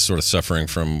franchise is just sort of suffering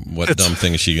from what dumb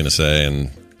thing is she going to say, and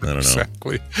I don't know.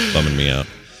 Exactly. Bumming me out.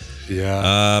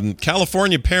 Yeah.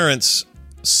 California parents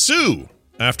sue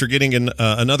after getting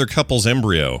another couple's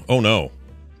embryo. Oh, no.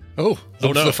 No.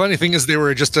 The funny thing is they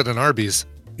were just at an Arby's.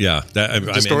 Yeah.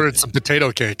 Ordered some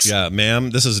potato cakes. Yeah,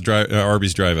 ma'am, this is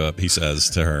Arby's drive up, he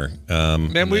says to her.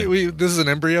 Ma'am, this is an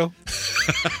embryo.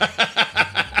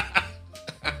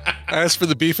 I asked for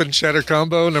the beef and cheddar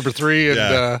combo, number 3.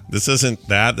 And this isn't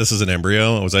that. This is an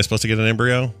embryo. Was I supposed to get an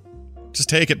embryo? Just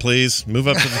take it, please. Move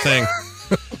up to the thing.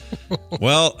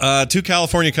 Well, 2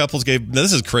 California couples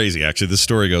this is crazy, actually. This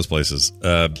story goes places.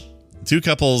 2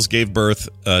 couples gave birth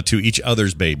to each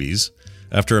other's babies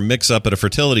after a mix-up at a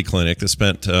fertility clinic that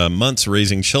spent months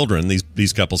raising children.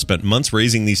 These couples spent months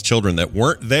raising these children that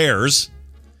weren't theirs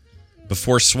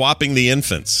before swapping the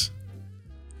infants.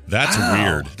 That's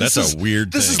weird. That's a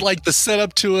weird thing. This is like the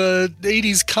setup to a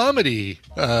 80s comedy.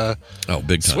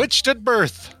 Big time. Switched at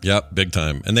birth. Yep, big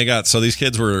time. And these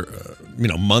kids were,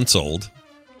 months old.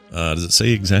 Does it say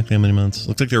exactly how many months?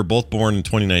 Looks like they were both born in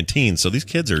 2019. So these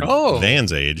kids are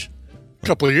Van's age. A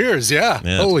couple of years, yeah.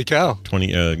 Holy cow.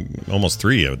 20, almost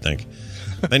 3, I would think.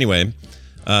 Anyway,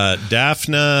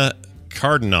 Daphne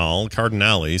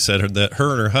Cardinale said that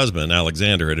her and her husband,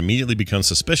 Alexander, had immediately become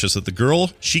suspicious that the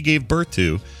girl she gave birth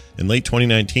to in late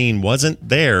 2019 wasn't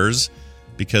theirs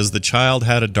because the child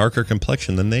had a darker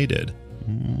complexion than they did.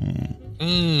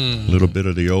 A little bit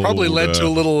of the old... Probably led to a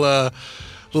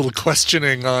little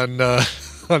questioning on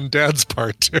Dad's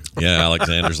part, too. Yeah,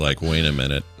 Alexander's like, wait a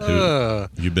minute.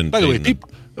 You've been... By the way,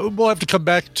 we'll have to come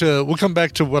back to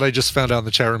what I just found out in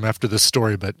the chat room after this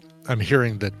story, but I'm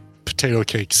hearing that potato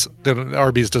cakes, that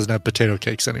Arby's doesn't have potato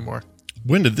cakes anymore.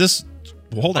 When did this...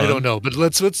 Well, hold on. I don't know, but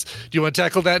let's. Do you want to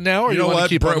tackle that now, or you know want what? to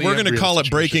keep on We're going to call it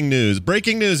breaking news.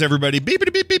 Breaking news, everybody! Beep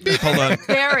beep beep beep beep. Hold on.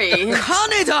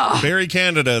 Barry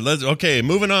Canada. Okay,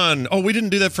 moving on. Oh, we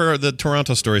didn't do that for the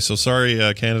Toronto story, so sorry,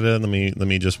 Canada. Let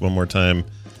me just one more time.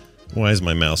 Why is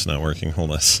my mouse not working?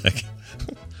 Hold on a second.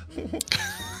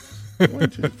 1,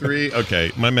 2, 3.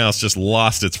 Okay, my mouse just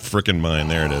lost its freaking mind.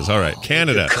 There it is. All right,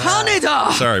 Canada.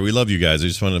 Sorry, we love you guys. I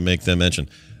just wanted to make that mention.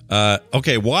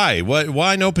 Okay, why?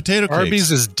 Why no potato cakes? Arby's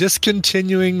is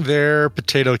discontinuing their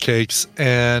potato cakes,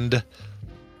 and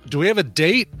do we have a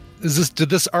date? Did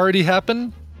this already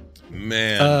happen?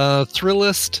 Man.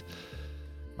 Thrillist.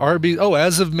 Arby's. Oh,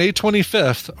 as of May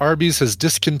 25th, Arby's has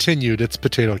discontinued its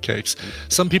potato cakes.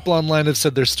 Some people online have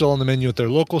said they're still on the menu at their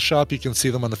local shop. You can see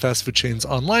them on the fast food chain's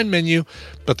online menu,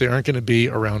 but they aren't going to be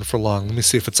around for long. Let me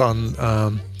see if it's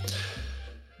on...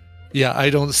 Yeah, I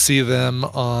don't see them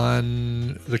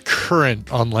on the current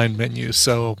online menu,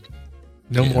 so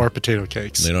no more potato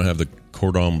cakes. They don't have the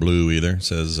cordon bleu either,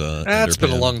 says... That's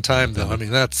been a long time, though. I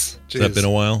mean, Has that been a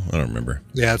while? I don't remember.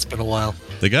 Yeah, it's been a while.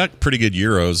 They got pretty good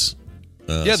gyros.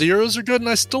 Yeah, the gyros are good, and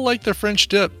I still like their French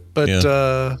dip, but...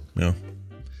 Yeah.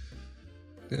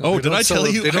 Did I tell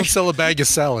you? They don't sell a bag of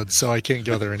salad, so I can't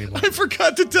go there anymore. I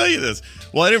forgot to tell you this.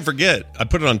 Well, I didn't forget. I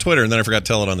put it on Twitter, and then I forgot to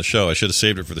tell it on the show. I should have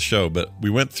saved it for the show, but we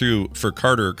went through for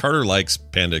Carter. Carter likes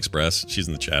Panda Express. She's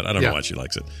in the chat. I don't know why she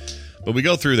likes it. But we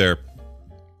go through there,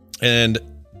 and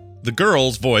the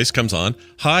girl's voice comes on.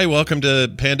 Hi, welcome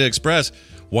to Panda Express.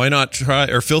 Why not try,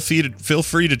 or feel free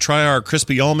to try our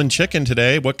crispy almond chicken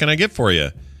today. What can I get for you?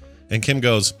 And Kim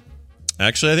goes,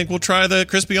 actually, I think we'll try the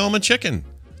crispy almond chicken.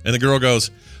 And the girl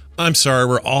goes, I'm sorry,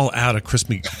 we're all out of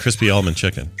crispy almond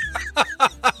chicken.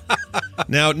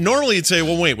 Now, normally you'd say,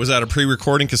 well, wait, was that a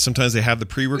pre-recording? Because sometimes they have the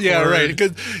pre-recording. Yeah, right.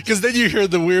 Because then you hear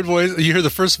the weird voice, you hear the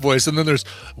first voice, and then there's,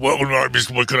 what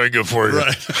can I get for you?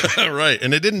 Right, right.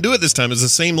 And it didn't do it this time. It's the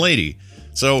same lady.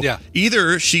 So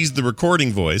either she's the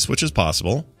recording voice, which is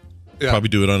possible. Probably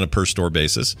do it on a per-store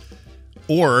basis.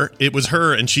 Or it was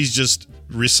her, and she's just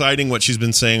reciting what she's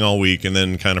been saying all week and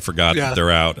then kind of forgot that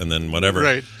they're out and then whatever.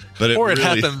 Right. But it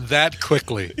happened that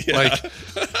quickly. Like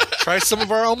Try some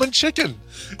of our almond chicken.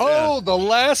 Oh, the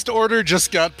last order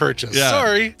just got purchased. Yeah.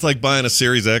 Sorry. It's like buying a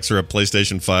Series X or a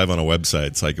PlayStation 5 on a website.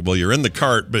 It's like, well, you're in the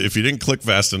cart, but if you didn't click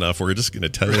fast enough, we're just going to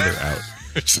tell you they're out.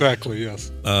 Exactly,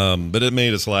 yes. But it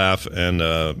made us laugh, and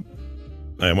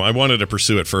I wanted to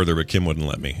pursue it further, but Kim wouldn't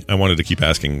let me. I wanted to keep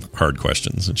asking hard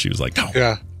questions, and she was like,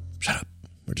 no, shut up.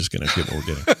 We're just going to get what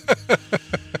we're getting.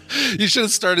 You should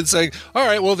have started saying, all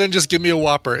right, well, then just give me a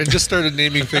Whopper, and just started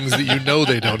naming things that you know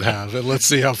they don't have, and let's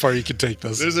see how far you can take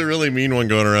this. There's a really mean one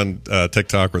going around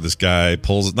TikTok where this guy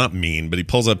pulls, not mean, but he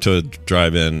pulls up to a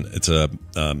drive-in. It's a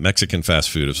Mexican fast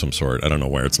food of some sort. I don't know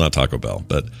where. It's not Taco Bell,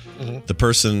 but the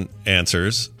person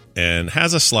answers and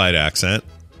has a slight accent,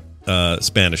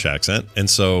 Spanish accent, and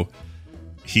so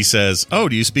he says, oh,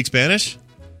 do you speak Spanish?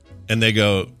 And they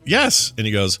go, yes. And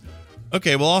he goes,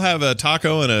 okay, well, I'll have a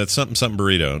taco and a something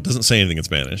burrito. It doesn't say anything in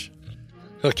Spanish.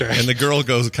 Okay. And the girl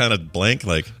goes kind of blank,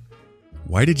 like,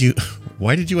 why did you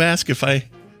ask if I,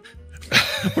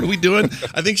 what are we doing?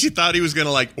 I think she thought he was going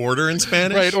to like order in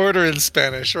Spanish. Right, order in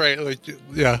Spanish, right? Like,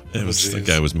 yeah. The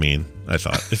guy was mean, I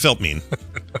thought. It felt mean.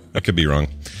 I could be wrong.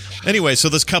 Anyway, so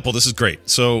this couple, this is great.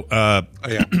 So,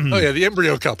 the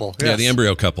embryo couple. Yes. Yeah, the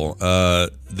embryo couple.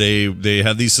 They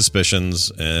had these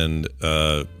suspicions, and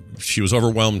she was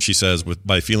overwhelmed, she says,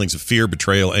 by feelings of fear,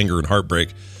 betrayal, anger, and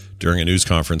heartbreak during a news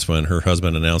conference when her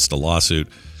husband announced a lawsuit.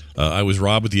 I was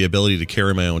robbed with the ability to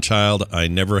carry my own child. I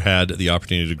never had the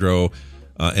opportunity to grow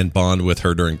and bond with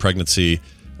her during pregnancy.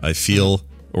 To feel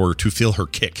her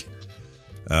kick.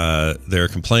 Their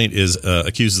complaint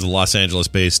accuses the Los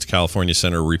Angeles-based California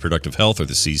Center of Reproductive Health, or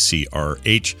the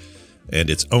CCRH,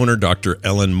 and its owner, Dr.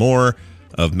 Ellen Moore,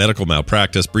 of medical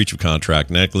malpractice, breach of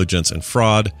contract, negligence, and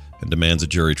fraud, and demands a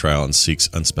jury trial and seeks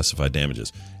unspecified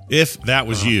damages. If that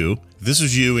was you, if this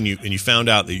was you, and you found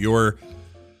out that your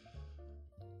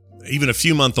even a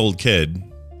few month old kid,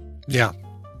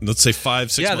 let's say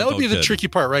 5, 6 month old that would be the kid, tricky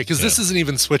part, right? Because this isn't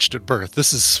even switched at birth.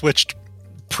 This is switched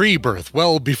pre-birth,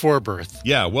 well before birth.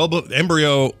 Yeah,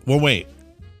 embryo. Well, wait,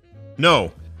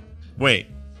 no, wait.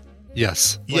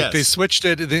 Yes. Yes. Like they switched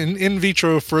it in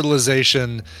vitro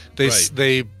fertilization.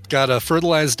 They got a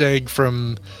fertilized egg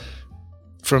from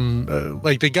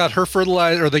they got her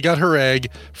fertilized, or they got her egg,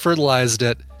 fertilized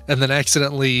it, and then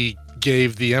accidentally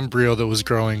gave the embryo that was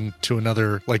growing to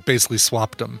another, like basically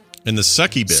swapped them. And the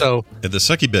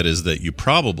sucky bit is that you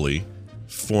probably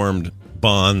formed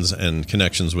bonds and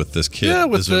connections with this kid. Yeah,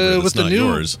 with the new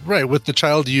yours. Right, with the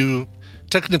child you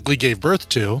technically gave birth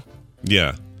to.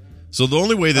 Yeah. So the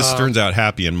only way this turns out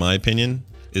happy, in my opinion,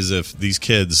 is if these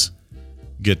kids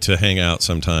get to hang out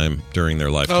sometime during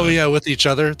their lifetime. Oh yeah, with each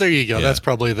other. There you go. Yeah. That's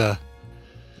probably the.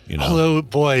 Although,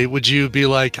 boy, would you be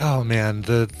like, oh man,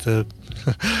 the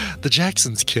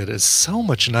Jackson's kid is so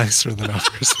much nicer than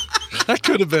ours.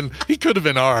 He could have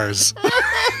been ours.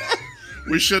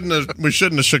 We shouldn't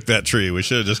have shook that tree. We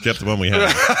should have just kept the one we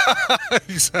had.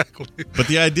 Exactly. But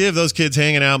the idea of those kids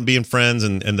hanging out and being friends,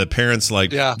 and the parents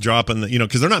dropping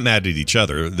because they're not mad at each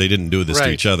other. They didn't do this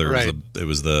to each other. Right. It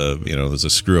was a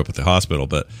screw up at the hospital.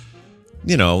 But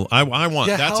I want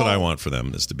that's what I want for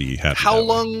them, is to be happy. How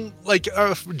long, like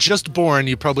just born,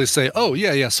 you probably say, oh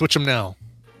yeah, switch them now,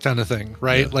 kind of thing,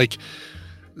 right? Yeah. Like,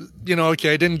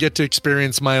 okay, I didn't get to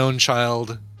experience my own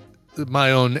child.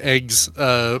 My own eggs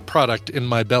product in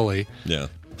my belly. Yeah.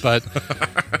 But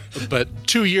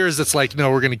 2 years, it's like,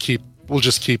 no, we'll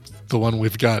just keep the one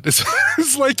we've got. It's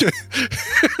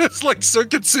like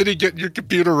Circuit City getting your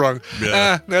computer wrong.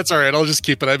 Yeah. That's all right. I'll just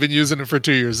keep it. I've been using it for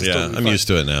 2 years. It's totally I'm used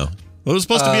to it now. Well, it was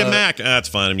supposed to be a Mac. It's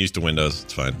fine. I'm used to Windows.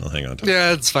 It's fine. I'll hang on to it.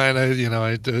 Yeah, it's fine.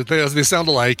 They sound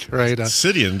alike, right?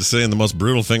 Sidian saying the most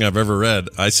brutal thing I've ever read.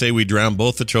 I say we drown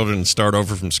both the children and start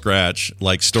over from scratch,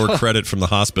 like store credit from the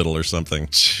hospital or something.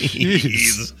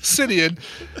 Jeez. Sidian,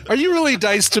 are you really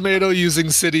Dice Tomato using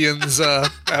Sidian's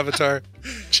avatar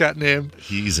chat name?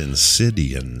 He's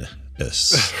Insidian.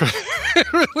 Yes.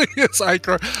 It really is. I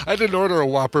didn't order a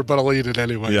Whopper, but I'll eat it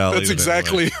anyway. Yeah, that's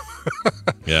exactly. Anyway.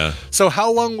 Yeah. So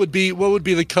how long what would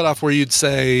be the cutoff where you'd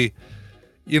say,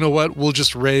 you know what, we'll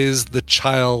just raise the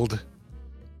child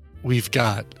we've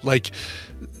got? Like,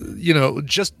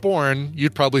 just born,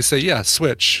 you'd probably say, yeah,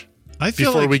 switch.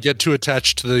 Before we get too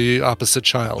attached to the opposite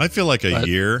child. I feel like a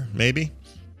year, maybe.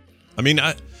 I mean,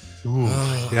 I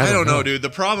don't know, dude. The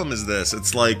problem is this.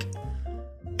 It's like,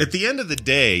 at the end of the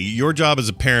day, your job as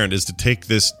a parent is to take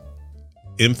this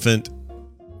infant,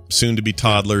 soon-to-be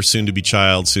toddler, soon-to-be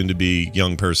child, soon-to-be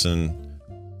young person,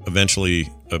 eventually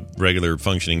a regular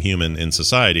functioning human in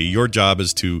society. Your job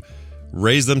is to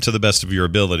raise them to the best of your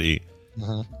ability.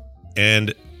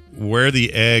 And where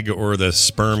the egg or the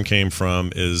sperm came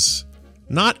from is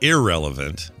not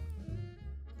irrelevant,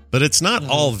 But it's not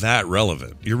all that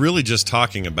relevant. You're really just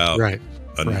talking about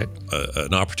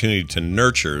an opportunity to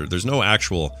nurture. There's no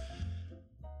actual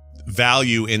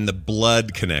value in the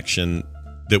blood connection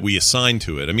that we assign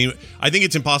to it. I mean, I think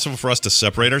it's impossible for us to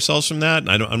separate ourselves from that.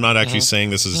 And I'm not actually saying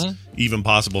this is even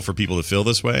possible for people to feel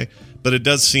this way, but it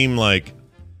does seem like,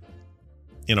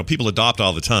 people adopt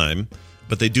all the time,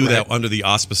 but they do that under the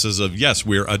auspices of, yes,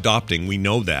 we're adopting. We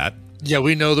know that. Yeah,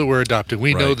 we know that we're adopting.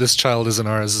 We know this child isn't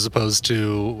ours, as opposed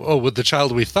to, the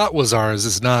child we thought was ours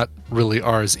is not really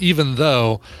ours, even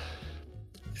though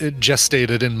it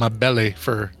gestated in my belly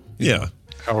for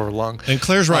however long. And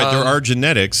Claire's right. There are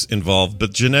genetics involved,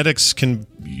 but genetics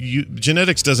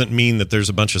doesn't mean that there's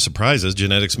a bunch of surprises.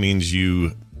 Genetics means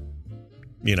you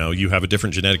have a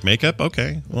different genetic makeup.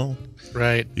 Okay, well,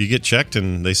 you get checked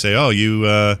and they say,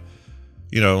 I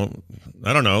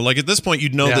don't know. Like at this point,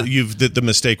 you'd know that the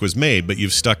mistake was made, but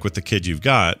you've stuck with the kid you've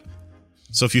got.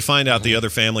 So if you find out the other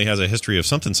family has a history of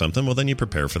something, well, then you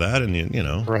prepare for that, and you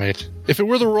know. Right. If it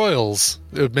were the Royals,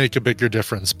 it would make a bigger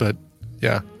difference. But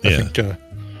I think.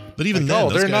 But even then,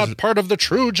 they're not part of the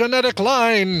true genetic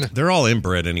line. They're all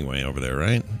inbred anyway over there,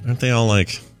 right? Aren't they all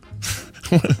like?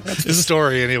 That's the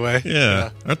story anyway. Yeah.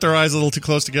 Aren't their eyes a little too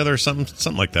close together or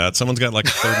something like that? Someone's got like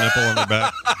a third nipple on their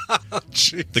back.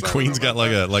 Jeez, the queen's got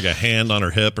like a hand on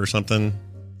her hip or something.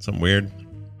 Something weird.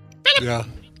 Yeah.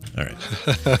 All right.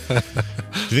 Do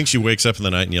you think she wakes up in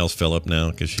the night and yells Philip now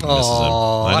because she misses him?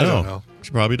 I don't know.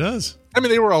 She probably does. I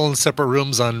mean, they were all in separate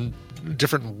rooms on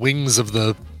different wings of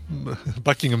the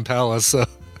Buckingham Palace. So.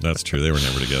 That's true. They were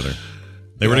never together.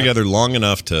 They were together long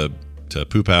enough to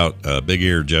poop out Big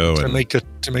Ear Joe to make a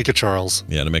Charles.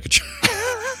 Yeah, to make a Charles.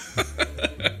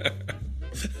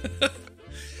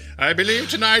 I believe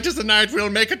tonight is the night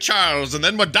we'll make a Charles, and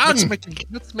then we're done.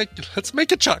 Let's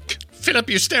make a Chuck. Philip,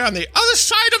 you stay on the other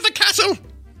side of the castle.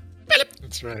 Philip.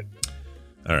 That's right.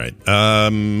 All right.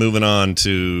 Moving on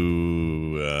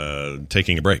to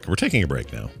taking a break. We're taking a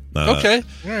break now. Okay.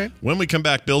 All right. When we come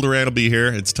back, Bill Durant will be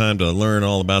here. It's time to learn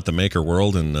all about the maker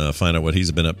world and find out what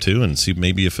he's been up to and see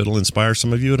maybe if it'll inspire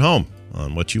some of you at home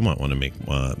on what you might want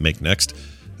to make next.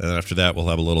 And after that, we'll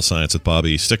have a little science with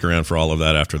Bobby. Stick around for all of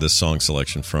that after this song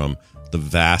selection from the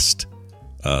vast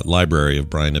library of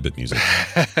Brian Ibbett music.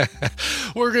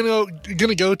 We're gonna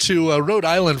go to Rhode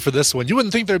Island for this one. You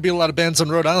wouldn't think there'd be a lot of bands on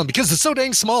Rhode Island because it's so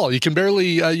dang small. You can barely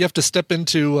you have to step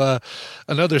into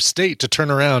another state to turn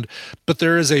around. But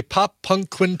there is a pop punk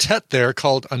quintet there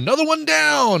called Another One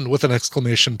Down with an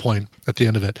exclamation point at the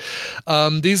end of it.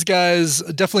 These guys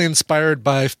definitely inspired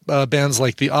by bands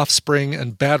like The Offspring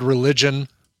and Bad Religion,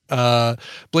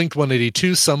 Blink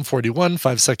 182, Sum 41,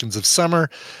 5 Seconds of Summer.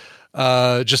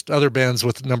 Just other bands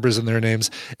with numbers in their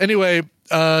names. Anyway,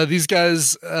 these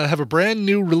guys have a brand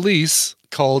new release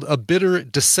called A Bitter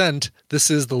Descent. This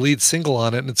is the lead single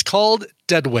on it, and it's called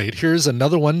Deadweight. Here's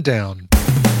Another One Down.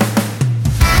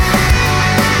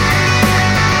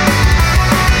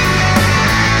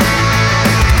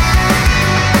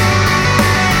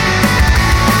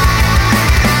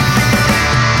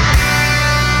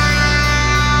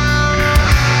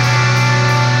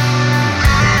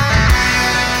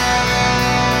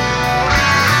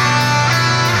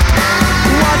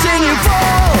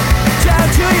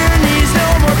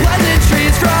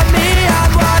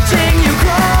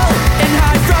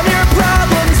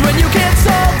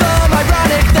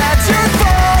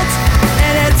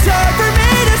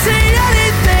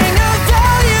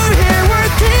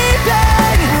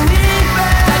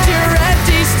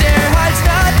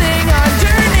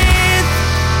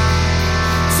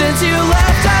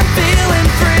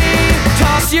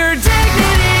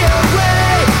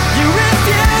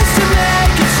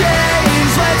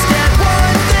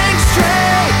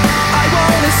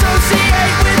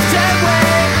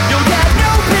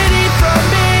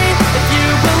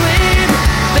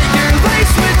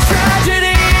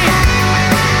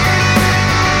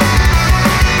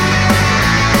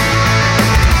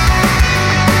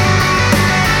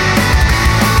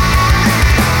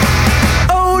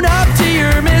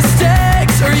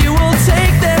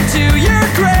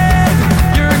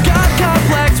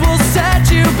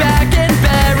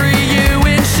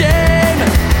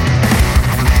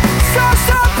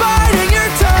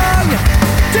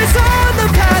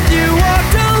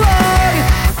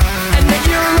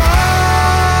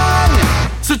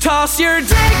 Toss your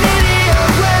dignity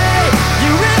away.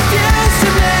 You refuse to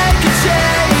make a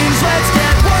change. Let's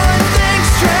get one thing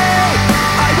straight.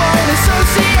 I won't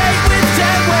associate with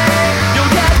Deadweight.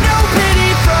 You'll get no pity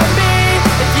from me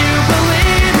if you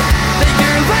believe that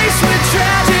you're laced with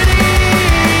tragedy.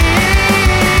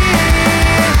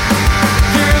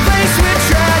 You're laced with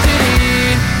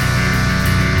tragedy.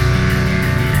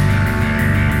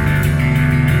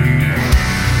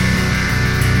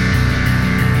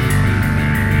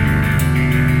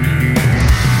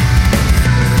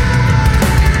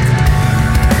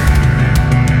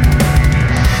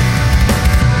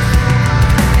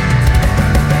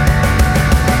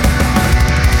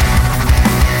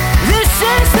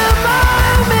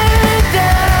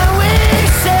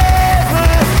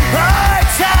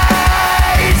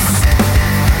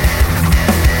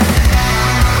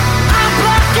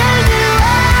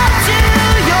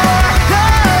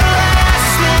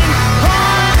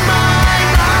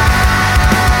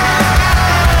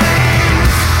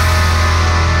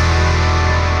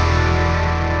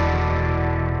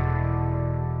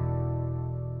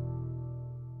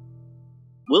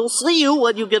 We'll see you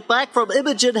when you get back from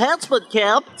image enhancement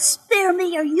camp. Spare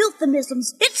me your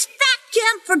euphemisms. It's fat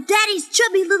camp for Daddy's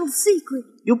chubby little secret.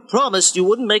 You promised you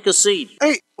wouldn't make a scene.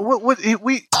 Hey,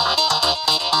 we...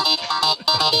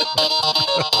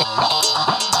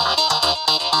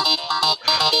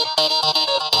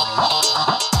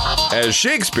 As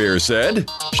Shakespeare said,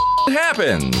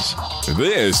 happens.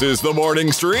 This is the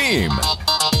morning stream.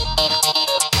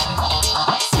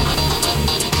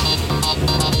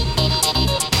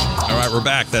 All right, we're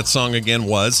back. That song again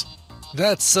was?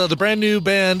 That's the brand new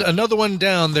band, Another One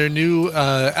Down, their new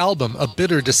album, A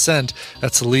Bitter Descent.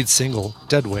 That's the lead single,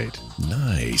 Deadweight.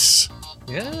 Nice.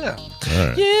 Yeah. All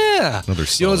right. Yeah. Another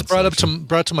you know, it's selection.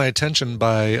 brought to my attention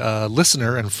by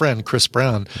listener and friend Chris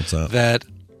Brown. What's up? That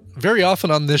very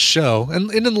often on this show,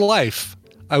 and in life,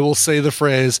 I will say the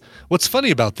phrase, what's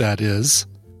funny about that is,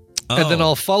 and then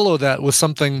I'll follow that with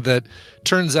something that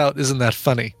turns out isn't that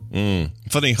funny.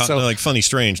 Funny, like funny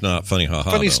strange, not funny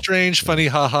haha. Funny though. strange, funny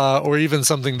haha, or even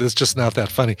something that's just not that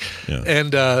funny. Yeah.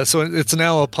 And so it's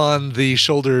now upon the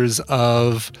shoulders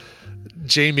of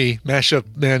Jamie,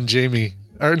 Mashup Man Jamie,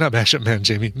 or not Mashup Man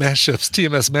Jamie, Mashups,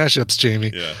 TMS Mashups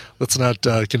Jamie. Yeah. Let's not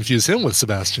confuse him with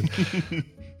Sebastian.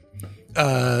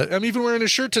 I'm even wearing a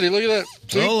shirt today. Look at that.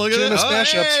 See? Oh, look at TMS that.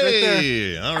 Mashups right there.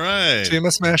 Hey, all right.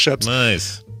 TMS Mashups.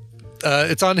 Nice.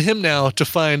 It's on him now to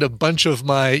find a bunch of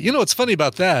my. You know what's funny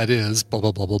about that is blah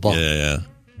blah blah blah blah. Yeah.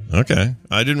 Okay.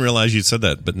 I didn't realize you said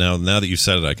that, but now that you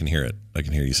said it, I can hear it. I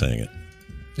can hear you saying it.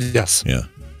 Yes. Yeah.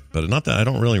 But not that I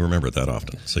don't really remember it that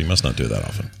often, so you must not do it that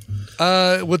often.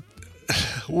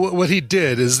 What he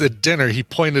did is at dinner he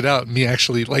pointed out me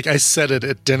actually, like I said it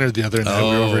at dinner the other night. We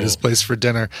were over at his place for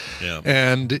dinner,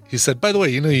 and he said, "By the way,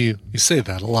 you know you say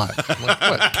that a lot." I'm like,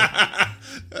 what?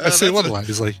 I say what a lot.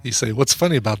 He's like, you say, "What's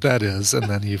funny about that is," and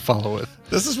then you follow it.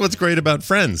 This is what's great about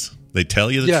friends. They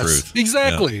tell you the truth.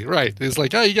 Exactly. Yeah. Right. It's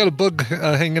like, oh, you got a bug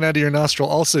hanging out of your nostril.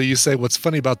 Also, you say, "What's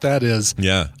funny about that is,"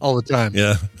 all the time.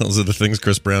 Yeah, those are the things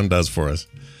Chris Brown does for us.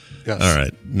 Yes. All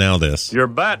right, now this. Your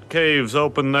bat cave's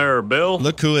open there, Bill.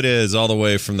 Look who it is, all the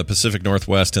way from the Pacific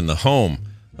Northwest in the home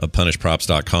of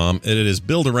punishprops.com. It is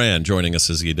Bill Duran joining us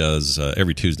as he does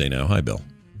every Tuesday now. Hi, Bill.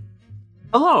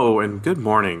 Hello and good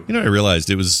morning. You know, I realized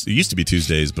it used to be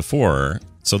Tuesdays before,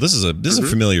 so this is a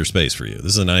familiar space for you.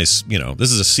 This is a nice,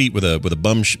 this is a seat with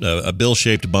a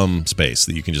bill-shaped bum space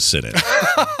that you can just sit in.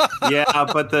 Yeah,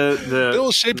 but the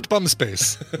bill-shaped bum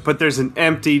space. But there's an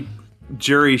empty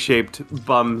jury-shaped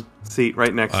bum seat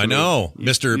right next to me. I know,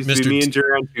 Mr. Me and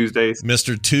Jury on Tuesdays.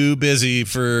 Mr. Too Busy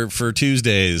for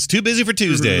Tuesdays. Too Busy for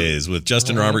Tuesdays with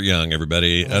Justin Robert Young,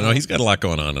 everybody. I know he's got a lot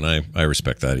going on, and I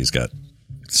respect that. He's got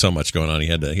so much going on. He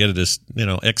had to just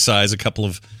excise a couple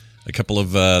of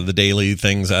the daily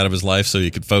things out of his life so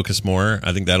he could focus more.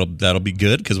 I think that'll be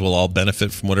good because we'll all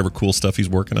benefit from whatever cool stuff he's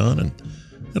working on, and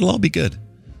it'll all be good.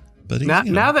 But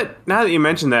now that you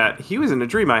mentioned that, he was in a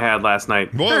dream I had last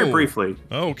night. Whoa. Very briefly.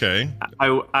 Oh, okay.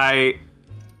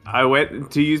 I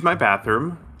went to use my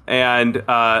bathroom, and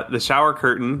the shower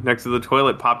curtain next to the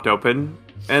toilet popped open,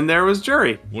 and there was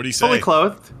Jury. What did he say? Fully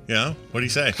clothed. Yeah. What did he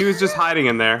say? He was just hiding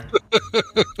in there.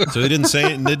 So he didn't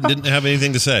say didn't have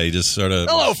anything to say. He just sort of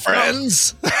hello,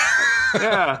 friends.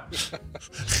 Yeah.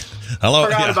 Hello.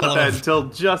 Forgot about that until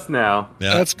just now.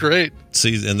 Yeah, that's great.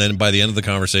 See, and then by the end of the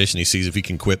conversation, he sees if he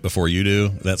can quit before you do,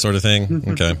 that sort of thing.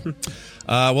 Okay.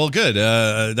 Well, good.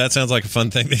 That sounds like a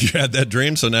fun thing that you had that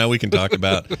dream. So now we can talk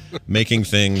about making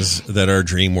things that are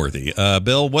dream worthy.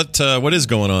 Bill, what is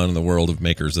going on in the world of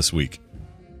makers this week?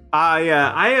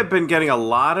 I have been getting a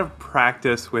lot of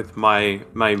practice with my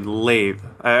lathe.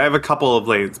 I have a couple of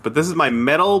lathes, but this is my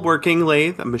metal working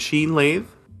lathe, a machine lathe.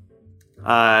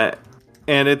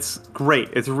 And it's great.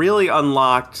 It's really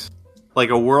unlocked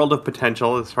like a world of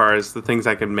potential as far as the things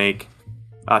I can make,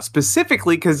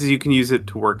 specifically because you can use it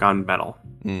to work on metal.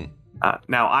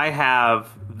 Now I have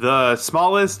the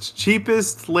smallest,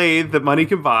 cheapest lathe that money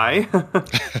can buy.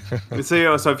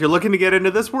 So if you're looking to get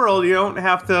into this world, you don't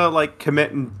have to like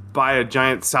commit and buy a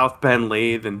giant South Bend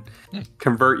lathe and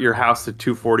convert your house to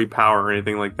 240 power or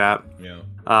anything like that.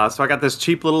 Yeah. So I got this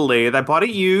cheap little lathe. I bought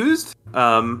it used.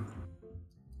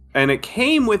 And it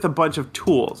came with a bunch of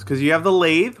tools because you have the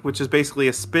lathe, which is basically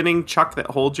a spinning chuck that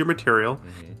holds your material.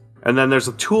 Mm-hmm. And then there's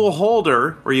a tool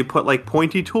holder where you put like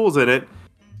pointy tools in it.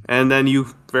 And then you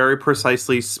very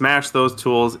precisely smash those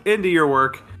tools into your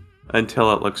work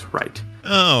until it looks right.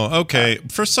 Oh, okay.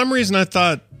 For some reason, I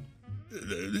thought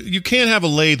you can't have a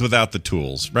lathe without the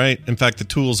tools, right? In fact, the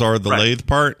tools are the lathe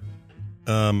part.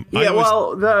 The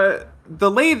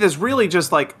lathe is really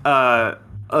just like a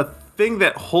thing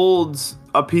that holds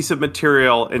a piece of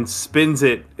material and spins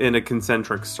it in a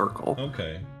concentric circle.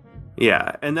 Okay.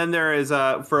 Yeah, and then there is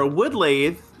for a wood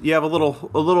lathe, you have a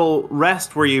little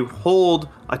rest where you hold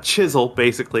a chisel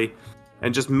basically,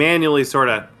 and just manually sort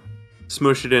of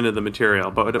smush it into the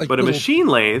material. But a machine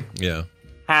lathe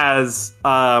has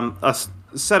a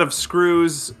set of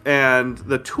screws and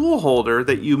the tool holder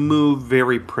that you move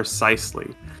very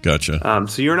precisely. Gotcha.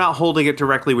 So you're not holding it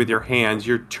directly with your hands.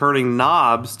 You're turning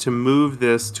knobs to move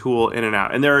this tool in and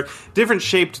out. And there are different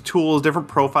shaped tools, different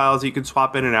profiles you can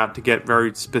swap in and out to get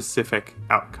very specific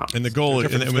outcomes. And the goal is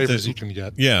different flavors you can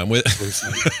get. Yeah, and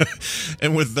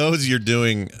with those you're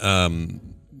doing,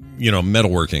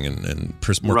 metalworking and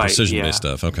more precision-based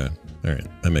stuff. Okay. All right,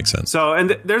 that makes sense. So,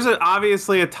 and there's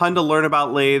obviously a ton to learn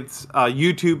about lathes.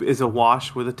 YouTube is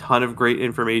awash with a ton of great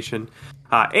information.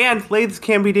 And lathes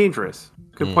can be dangerous.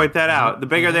 Could point that out. The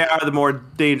bigger they are, the more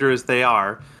dangerous they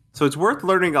are. So it's worth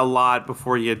learning a lot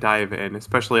before you dive in,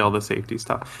 especially all the safety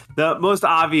stuff. The most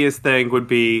obvious thing would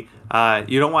be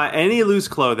you don't want any loose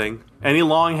clothing, any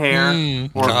long hair,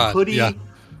 or hoodie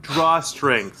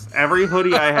drawstrings. Every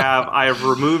hoodie I have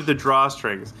removed the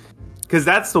drawstrings. Because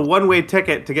that's the one-way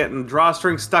ticket to getting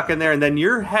drawstrings stuck in there, and then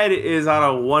your head is on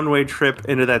a one-way trip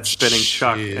into that spinning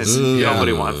chuck, and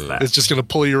nobody wants that. It's just going to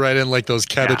pull you right in like those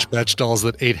Cabbage Patch dolls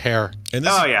that ate hair. And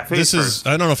this is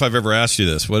I don't know if I've ever asked you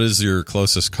this. What is your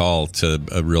closest call to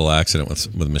a real accident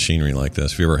with machinery like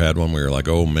this? Have you ever had one where you're like,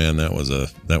 oh man, that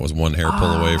was one hair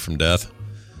pull away from death?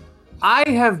 I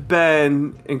have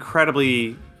been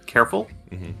incredibly careful.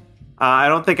 Mm-hmm. I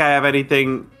don't think I have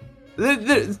anything.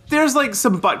 There's like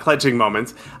some butt clenching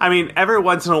moments. I mean, every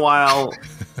once in a while,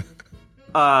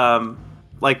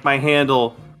 like my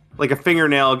handle, like a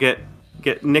fingernail get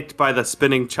nicked by the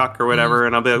spinning chuck or whatever,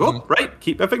 and I'll be like, oh, right,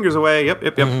 keep my fingers away. Yep.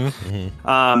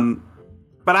 Mm-hmm.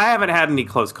 But I haven't had any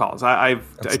close calls. I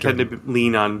tend to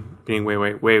lean on being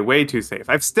way too safe.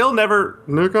 I've still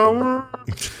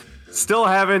Still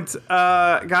haven't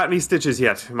got any stitches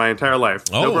yet in my entire life.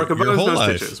 No broken bones, no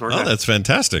stitches. That's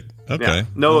fantastic. Okay. Yeah.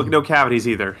 No cavities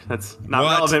either. That's not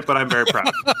relevant, but I'm very proud.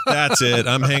 That's it.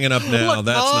 I'm hanging up now. Look,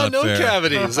 that's not no fair. No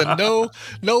cavities and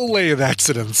no lathe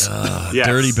accidents. Yes.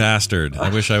 Dirty bastard. I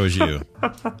wish I was you.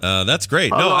 That's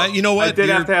great. No, you know what? I did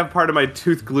have to have part of my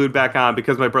tooth glued back on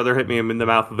because my brother hit me in the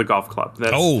mouth with the golf club.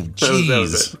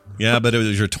 Jeez. Yeah, but it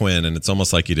was your twin, and it's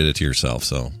almost like you did it to yourself.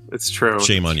 So it's true.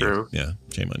 Shame on you. Yeah,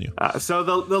 shame on you. So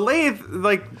the lathe,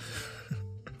 like,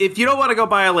 if you don't want to go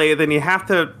buy a lathe and you have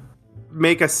to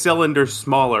make a cylinder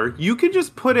smaller, you can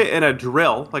just put it in a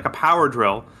drill, like a power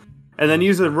drill, and then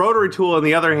use a rotary tool in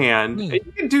the other hand. And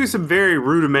you can do some very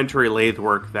rudimentary lathe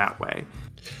work that way.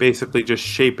 Basically just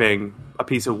shaping a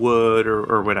piece of wood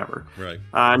or whatever. Right.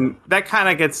 And that kind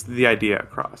of gets the idea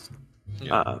across.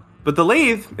 Yeah. But the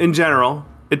lathe, in general,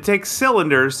 it takes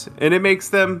cylinders and it makes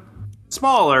them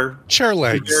smaller, chair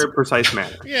legs, in a very precise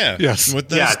manner. Yeah, yes, with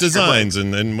those designs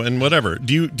and whatever.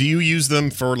 Do you use them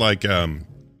for like?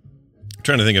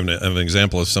 Trying to think of an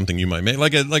example of something you might make,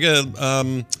 like a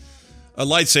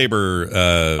lightsaber.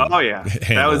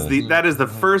 Handle. That is the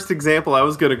first example I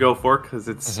was going to go for because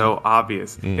it's so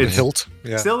obvious. It's hilt,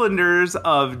 cylinders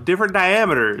of different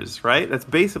diameters, right? That's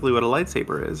basically what a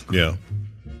lightsaber is. Yeah.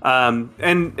 And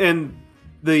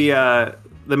the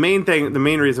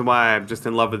main reason why I'm just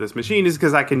in love with this machine is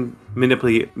because I can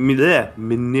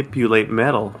manipulate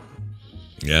metal.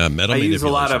 Yeah, metal. I use a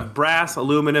lot of brass,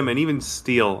 aluminum, and even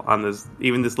steel on this.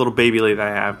 Even this little baby lathe I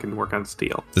have can work on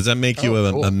steel. Does that make you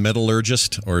a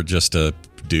metallurgist or just a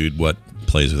dude what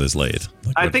plays with his lathe?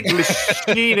 I think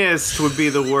machinist would be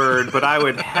the word, but I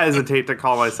would hesitate to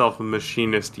call myself a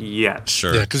machinist yet.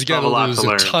 Sure, yeah, because you got to lose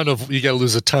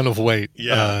a ton of weight.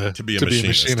 Yeah, to be a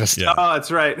machinist. Yeah. Oh,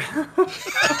 that's right.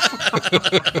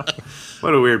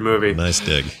 What a weird movie. Nice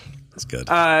dig. That's good.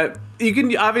 You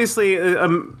can obviously a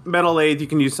metal lathe. You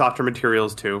can use softer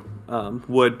materials too,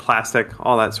 wood, plastic,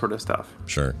 all that sort of stuff.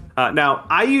 Sure. Now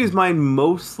I use mine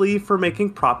mostly for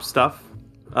making prop stuff.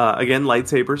 Again,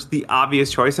 lightsabers, the obvious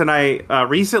choice. And I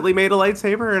recently made a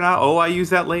lightsaber, and I use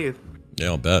that lathe. Yeah,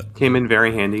 I'll bet. Came in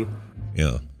very handy.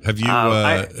 Yeah. Have you?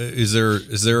 Is there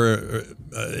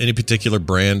any particular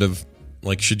brand of,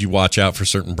 like, should you watch out for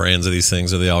certain brands of these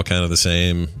things? Are they all kind of the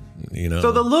same? You know.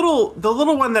 So the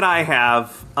little one that I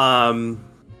have,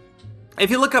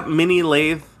 if you look up mini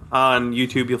lathe on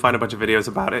YouTube, you'll find a bunch of videos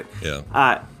about it.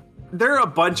 Yeah. There are a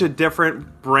bunch of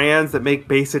different brands that make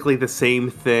basically the same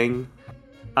thing.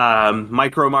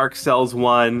 Micromark sells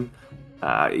one.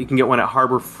 You can get one at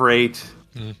Harbor Freight.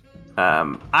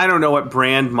 I don't know what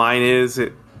brand mine is.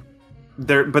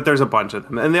 But there's a bunch of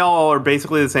them, and they all are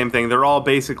basically the same thing. They're all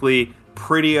basically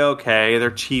pretty okay.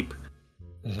 They're cheap,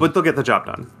 but they'll get the job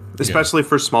done, especially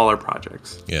for smaller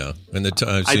projects. Yeah, and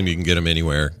I assume you can get them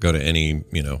anywhere. Go to any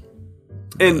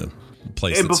And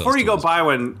place. And that before sells you go tools. buy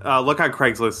one, look on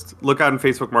Craigslist, look on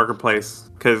Facebook Marketplace,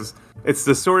 because it's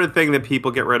the sort of thing that people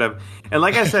get rid of. And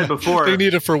like I said before, They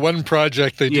need it for one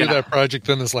project. They do Yeah. that project,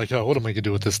 then it's like, oh, what am I going to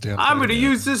do with this damn thing? I'm going to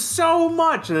use this so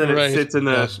much, and then Right. it sits in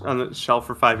on the shelf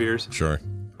for 5 years. Sure.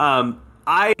 Like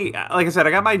I said,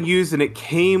 I got mine used, and it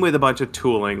came with a bunch of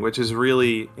tooling, which is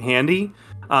really handy.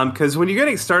 Because when you're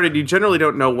getting started, you generally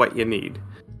don't know what you need.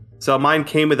 So mine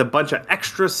came with a bunch of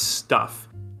extra stuff.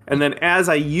 And then as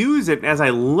I use it, as I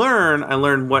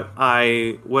learn what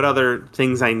other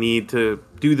things I need to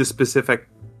do the specific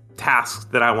tasks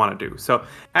that I want to do. So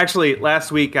actually,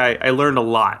 last week I learned a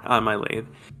lot on my lathe.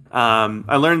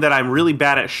 I learned that I'm really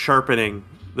bad at sharpening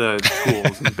the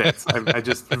tools and bits. I'm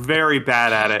just very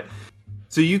bad at it.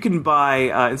 So you can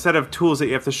buy, instead of tools that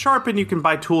you have to sharpen, you can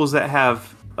buy tools that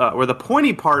have, where the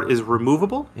pointy part is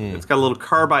removable. It's got a little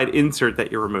carbide insert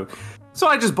that you remove. So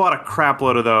I just bought a crap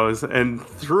load of those and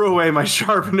threw away my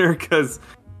sharpener because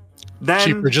then...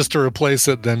 Cheaper just to replace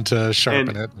it than to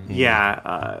sharpen it.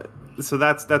 Yeah. So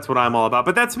that's what I'm all about.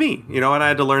 But that's me, and I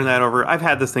had to learn that I've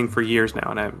had this thing for years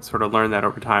now, and I've sort of learned that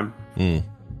over time.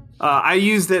 I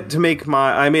used it to make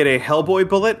I made a Hellboy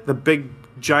bullet, the big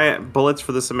giant bullets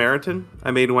for the Samaritan.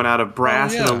 I made one out of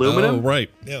brass and aluminum. Oh, right.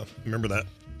 Yeah, remember that.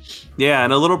 Yeah,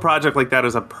 and a little project like that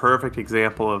is a perfect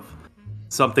example of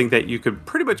something that you could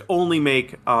pretty much only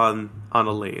make on a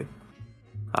lathe.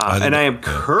 And I am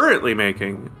currently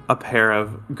making a pair of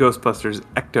Ghostbusters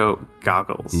Ecto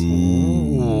goggles.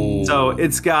 Ooh. So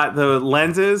it's got the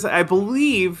lenses. I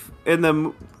believe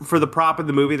for the prop in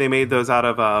the movie, they made those out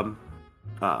of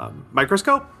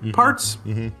microscope parts.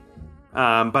 Mm-hmm.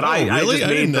 But I really? just I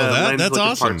made didn't know the that. lens That's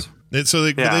looking awesome. parts.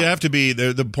 They have to be.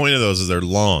 The point of those is they're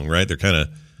long, right? They're kind of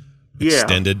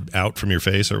extended out from your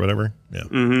face or whatever. Yeah.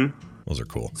 Mm-hmm. Those are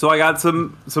cool. So I got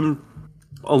some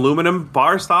aluminum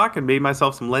bar stock and made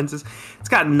myself some lenses. It's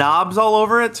got knobs all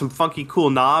over it, some funky cool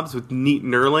knobs with neat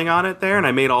knurling on it there, and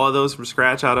I made all of those from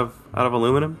scratch out of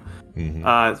aluminum.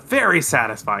 Mm-hmm. It's very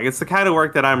satisfying. It's the kind of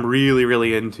work that I'm really,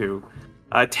 really into.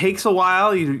 It takes a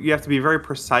while. You have to be very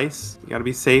precise. You got to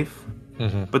be safe.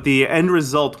 Mm-hmm. But the end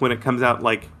result, when it comes out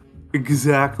like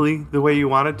exactly the way you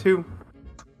want it to,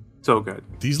 so good.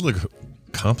 These look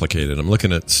complicated. I'm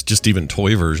looking at just even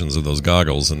toy versions of those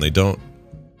goggles, and they don't.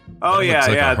 Oh that yeah, looks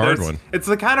like yeah. a hard one. It's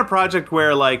the kind of project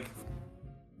where, like,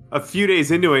 a few days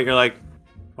into it, you're like,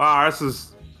 "Wow, this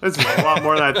is a lot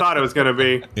more than I thought it was going to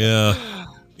be." Yeah.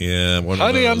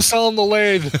 Honey, I'm selling the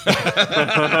lathe.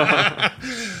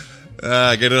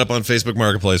 Get it up on Facebook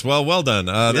Marketplace. Well done.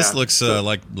 This looks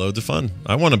like loads of fun.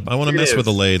 I want to mess with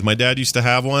a lathe. My dad used to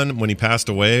have one when he passed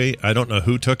away. I don't know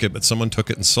who took it, but someone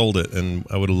took it and sold it, and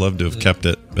I would have loved to have kept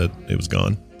it, but it was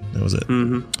gone. That was it.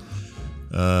 Mm-hmm.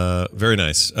 Very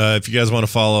nice. If you guys want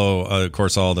to follow, of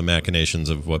course, all the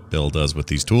machinations of what Bill does with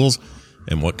these tools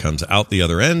and what comes out the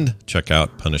other end, check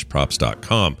out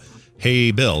punishprops.com.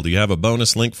 Hey, Bill, do you have a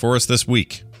bonus link for us this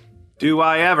week? Do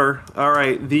I ever? All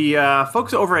right. The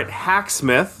folks over at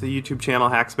Hacksmith, the YouTube channel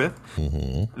Hacksmith,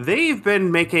 they've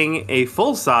been making a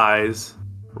full-size,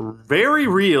 very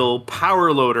real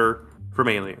power loader from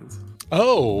Aliens.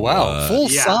 Oh, wow. Full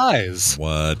size.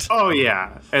 What? Oh,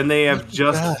 yeah. And they have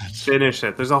just finished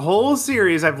it. There's a whole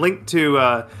series. I've linked to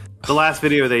the last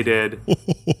video they did.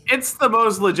 It's the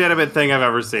most legitimate thing I've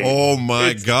ever seen. Oh,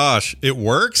 my gosh. It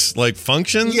works? Like,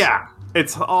 functions? Yeah.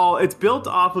 It's built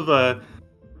off of a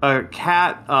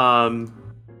cat,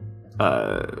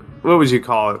 what would you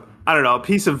call it? I don't know, a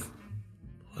piece of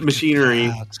machinery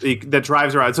that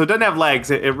drives around. So it doesn't have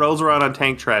legs. It rolls around on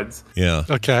tank treads. Yeah.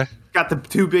 Okay. Got the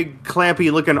two big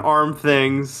clampy looking arm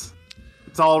things.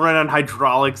 It's all run on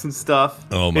hydraulics and stuff.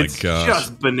 Oh my gosh. gosh.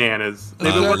 Just bananas.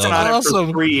 They've been working on it for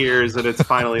 3 years and it's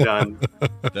finally done.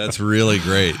 That's really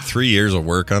great. 3 years of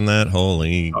work on that?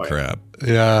 Holy crap.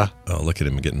 Yeah. Oh, look at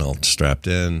him getting all strapped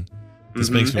in. This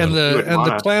makes me and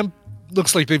the clamp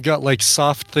looks like they've got like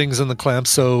soft things in the clamp,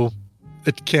 so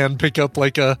it can pick up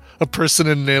like a person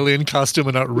in an alien costume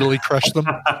and not really crush them.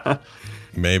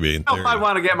 Maybe. I don't know if I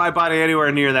want to get my body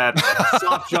anywhere near that.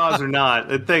 Soft jaws or not,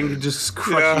 that thing can just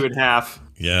crush you in half.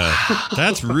 Yeah,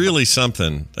 that's really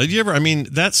something. Have you ever? I mean,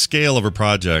 that scale of a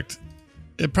project,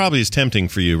 it probably is tempting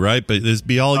for you, right? But it'd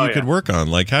be all you could work on.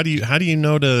 Like, how do you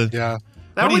know to? Yeah.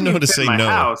 That how do you know to fit say my no?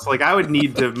 House. Like, I would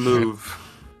need to move.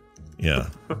 Yeah.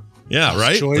 Yeah,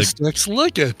 right? Joysticks.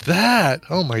 Look at that.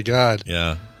 Oh, my God.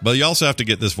 Yeah. But you also have to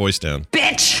get this voice down.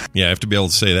 Bitch! Yeah, I have to be able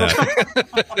to say that.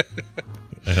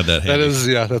 I had that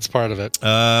handy. That's part of it.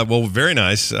 Well, very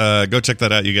nice. Go check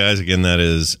that out, you guys. Again, that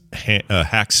is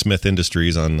Hacksmith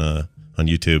Industries on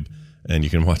YouTube. And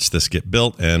you can watch this get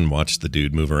built and watch the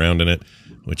dude move around in it.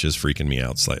 which is freaking me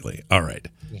out slightly. All right.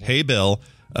 Hey, Bill.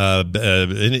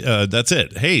 That's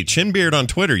it. Hey, Chinbeard on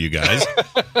Twitter, you guys.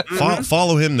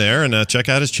 Follow him there and check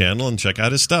out his channel and check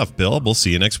out his stuff. Bill, we'll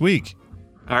see you next week.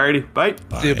 Alrighty, bye.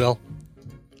 See you, Bill.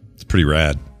 It's pretty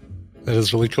rad. That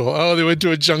is really cool. Oh, they went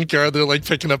to a junkyard. They're like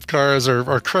picking up cars or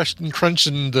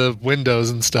crunching the windows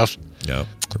and stuff. Yeah,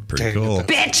 pretty cool.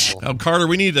 Bitch! Oh, Carter,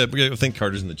 we think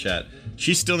Carter's in the chat.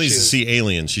 She still needs to see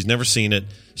Aliens. She's never seen it.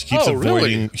 She keeps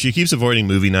avoiding. Really? She keeps avoiding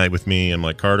movie night with me. I'm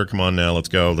like, Carter, come on now, let's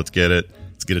go, let's get it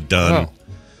done.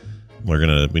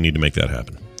 Oh. We need to make that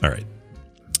happen. All right.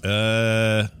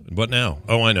 What now?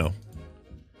 Oh, I know.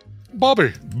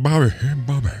 Bobby.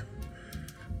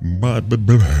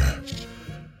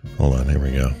 Hold on, here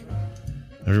we go. I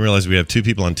didn't realize we have two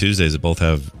people on Tuesdays that both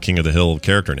have King of the Hill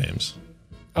character names.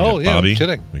 Oh, yeah, Bobby, I'm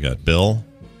kidding. We got Bill.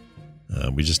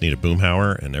 We just need a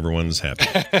boomhauer, and everyone's happy.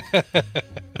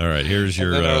 All right, here's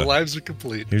your... our lives are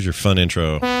complete. Here's your fun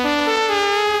intro.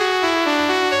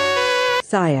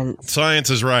 Science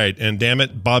is right, and damn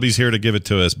it, Bobby's here to give it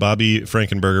to us. Bobby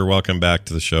Frankenberger, welcome back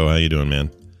to the show. How you doing,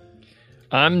 man?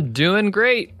 I'm doing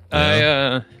great.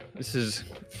 Yeah. This is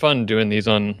fun doing these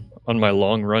on my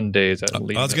long run days. I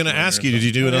was going to ask you, did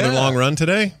you do another long run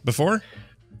today before?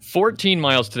 14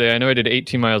 miles today. I know I did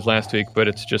 18 miles last week, but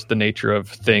it's just the nature of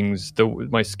things.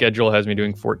 My schedule has me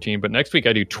doing 14, but next week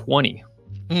I do 20.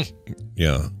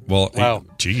 Yeah. Well, wow.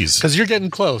 Geez. Because you're getting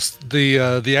close.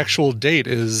 The actual date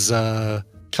is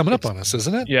coming up on us,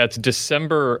 isn't it? Yeah, it's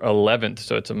December 11th,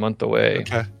 so it's a month away.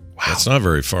 Okay. Wow. That's not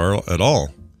very far at all.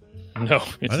 No,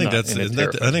 it's I think not,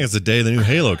 I think it's the day the new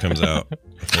Halo comes out.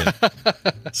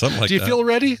 Something like that. Do you feel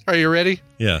ready? Are you ready?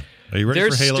 Yeah. Are you ready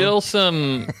for Halo?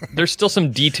 There's still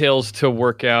some details to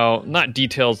work out. Not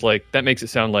details like that makes it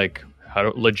sound like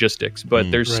logistics,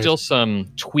 but there's still some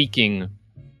tweaking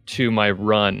to my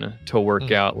run to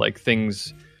work out, like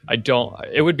things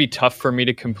it would be tough for me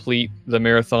to complete the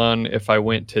marathon if I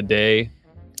went today.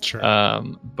 Sure.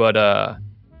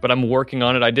 But I'm working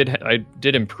on it. I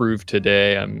did improve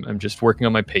today. I'm just working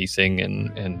on my pacing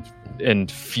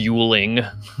and fueling.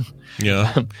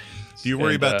 Yeah. Do you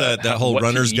worry about that whole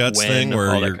runner's guts thing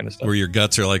where your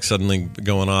guts are like suddenly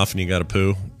going off and you got to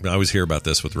poo? I always hear about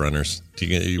this with runners.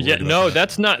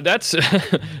 That's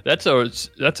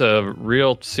a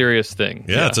real serious thing.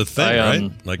 Yeah, it's a thing,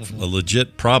 right? Like a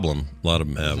legit problem. A lot of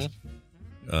them have.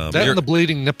 That and the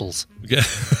bleeding nipples. Yeah.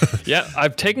 Yeah,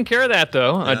 I've taken care of that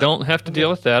though. Yeah. I don't have to deal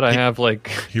with that. I have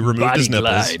he removed his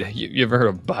nipples. Glide. You ever heard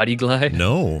of Body Glide?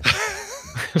 No.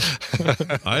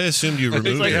 I assumed you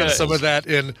removed some of that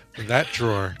in that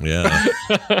drawer. Yeah.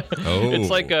 Oh. It's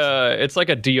like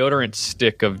a deodorant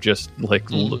stick of just like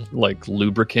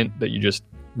lubricant that you just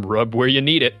rub where you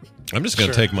need it. I'm just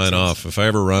gonna take mine off. If I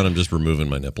ever run, I'm just removing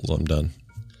my nipples. I'm done.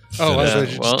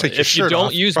 If you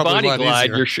don't use Body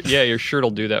Glide, your shirt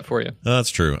will do that for you. That's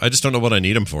true. I just don't know what I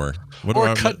need them for.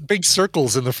 Or cut big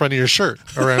circles in the front of your shirt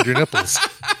around your nipples.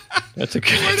 That's a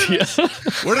good idea.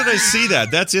 Where did I see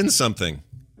that? That's in something.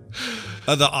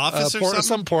 The Office or something?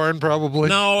 Some porn, probably.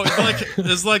 No,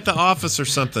 it's like The Office or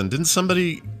something. Didn't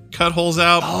somebody cut holes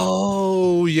out?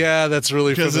 Oh, yeah, that's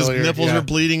really familiar. Because his nipples are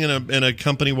bleeding in a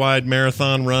company-wide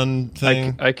marathon run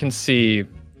thing. I can see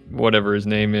whatever his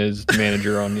name is,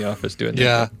 manager on The Office doing that.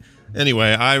 Yeah.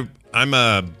 Anyway, I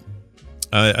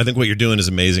think what you're doing is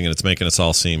amazing, and it's making us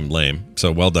all seem lame.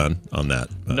 So well done on that.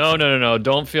 No.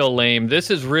 Don't feel lame.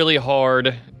 This is really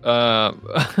hard. You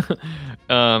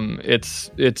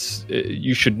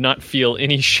should not feel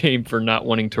any shame for not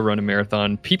wanting to run a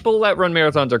marathon. People that run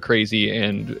marathons are crazy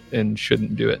and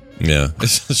shouldn't do it. Yeah, it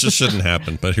just shouldn't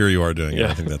happen. But here you are doing it.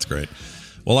 I think that's great.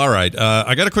 Well, all right.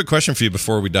 I got a quick question for you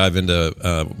before we dive into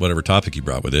whatever topic you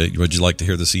brought with it. Would you like to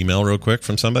hear this email real quick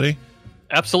from somebody?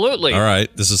 Absolutely. All right.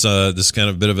 This is kind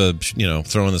of a bit of a,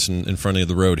 throwing this in front of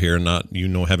the road here and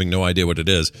having no idea what it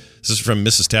is. This is from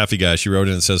Mrs. Taffy Guy. She wrote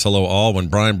in and says, "Hello all. When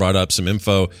Brian brought up some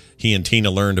info he and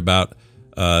Tina learned about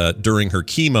during her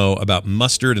chemo about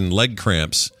mustard and leg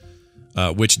cramps,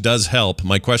 which does help.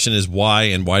 My question is why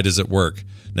and why does it work?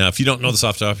 Now, if you don't know this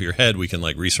off the top of your head, we can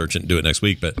research it and do it next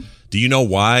week. But do you know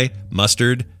why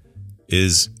mustard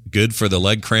is good for the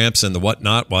leg cramps and the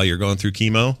whatnot while you're going through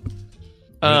chemo?"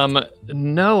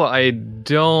 No, I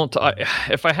don't.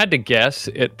 If I had to guess,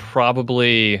 it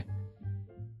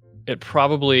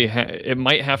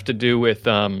might have to do with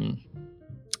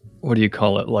what do you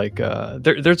call it?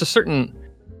 There's a certain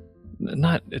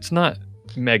it's not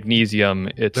magnesium.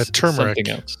 It's the turmeric.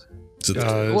 Something else.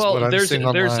 What I'm seeing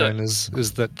online is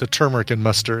that the turmeric in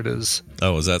mustard is.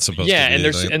 Oh, is that supposed to be? Yeah, and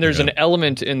there's an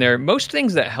element in there. Most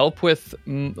things that help with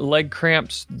leg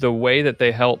cramps, the way that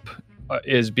they help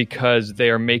is because they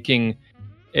are making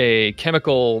a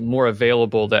chemical more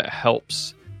available that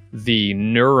helps the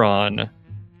neuron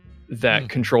that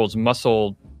controls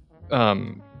muscle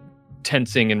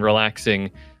tensing and relaxing.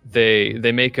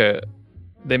 They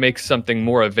make something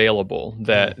more available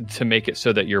that to make it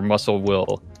so that your muscle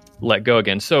will let go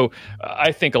again. So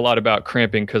I think a lot about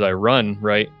cramping because I run,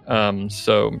 right?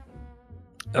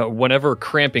 Whenever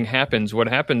cramping happens, what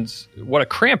a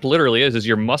cramp literally is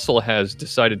your muscle has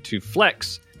decided to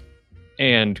flex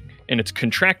and it's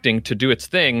contracting to do its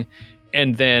thing.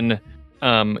 And then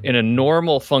in a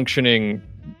normal functioning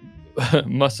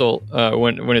muscle,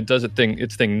 when it does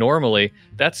its thing normally,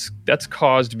 that's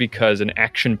caused because an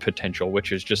action potential,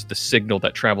 which is just the signal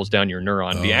that travels down your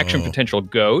neuron. The action potential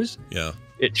goes,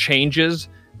 it changes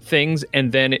things,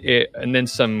 and then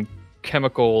some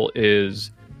chemical is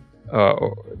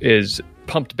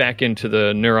pumped back into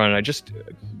the neuron.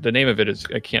 The name of it is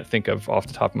I can't think of off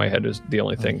the top of my head is the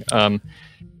only thing.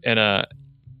 And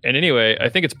anyway, I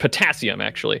think it's potassium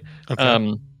actually.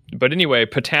 Okay. But anyway,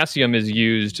 potassium is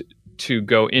used to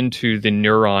go into the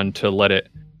neuron to let it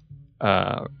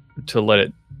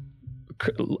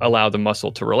allow the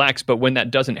muscle to relax. But when that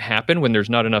doesn't happen, when there's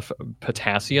not enough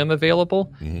potassium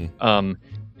available,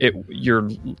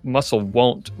 your muscle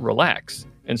won't relax,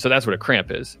 and so that's what a cramp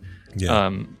is.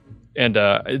 Yeah. And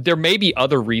there may be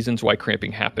other reasons why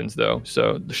cramping happens, though.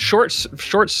 So the short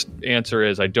answer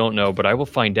is I don't know, but I will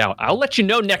find out. I'll let you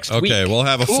know next week. Okay, we'll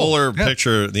have a fuller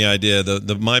picture of the idea.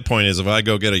 My point is if I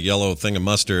go get a yellow thing of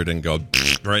mustard and go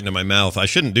right into my mouth, I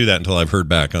shouldn't do that until I've heard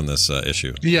back on this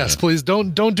issue. Yes, please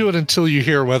don't do it until you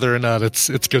hear whether or not it's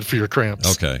good for your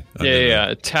cramps. Okay.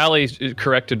 Yeah. Tally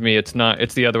corrected me. It's not.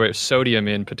 It's the other way. It's sodium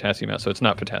in, potassium out. So it's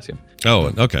not potassium.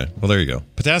 Oh, okay. Well, there you go.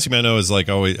 Potassium, I know, is like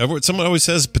always. Someone always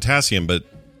says potassium, but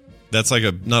that's like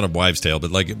not a wives' tale.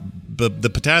 But like the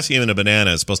potassium in a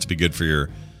banana is supposed to be good for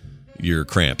your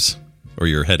cramps or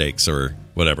your headaches or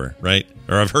whatever, right?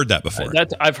 Or I've heard that before.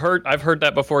 I've heard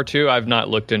that before too. I've not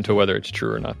looked into whether it's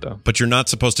true or not though. But you're not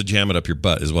supposed to jam it up your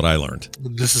butt, is what I learned.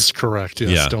 This is correct.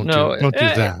 Yes. Yeah. Don't do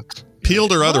that.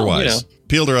 Peeled or otherwise.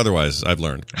 Peeled or otherwise, I've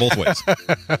learned both ways.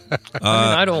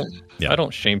 I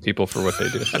don't shame people for what they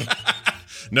do. So.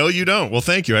 No, you don't. Well,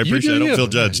 thank you. I appreciate it. I don't feel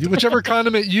judged. Whichever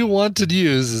condiment you want to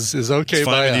use is okay it's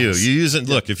by fine with us. You use it.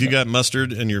 Look, if you got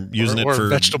mustard and you're using it for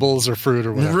vegetables or fruit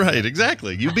or whatever. Right,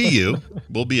 exactly. You be you.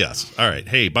 We'll be us. All right.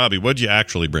 Hey, Bobby, what'd you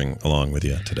actually bring along with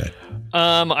you today?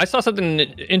 I saw something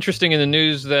interesting in the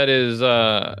news that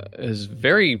is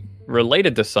very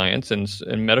related to science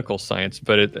and medical science,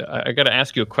 but I got to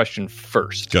ask you a question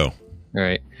first. Go. All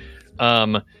right.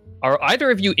 Are either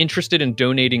of you interested in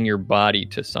donating your body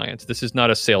to science? This is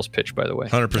not a sales pitch, by the way.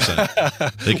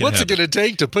 100%. What's it going to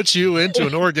take to put you into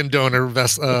an organ donor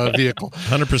vehicle?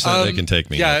 100% they can take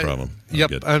me, no problem.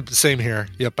 Same here.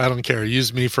 Yep, I don't care.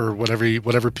 Use me for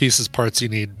whatever pieces, parts you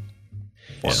need.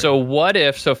 So what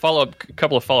if, a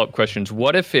couple of follow-up questions.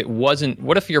 What if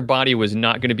your body was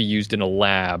not going to be used in a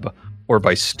lab or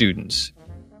by students?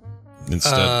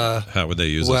 Instead, how would they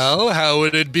use it? Well, how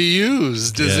would it be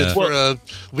used? Is it for a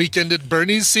Weekend at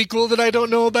Bernie's sequel that I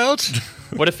don't know about?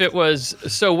 What if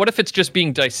it's just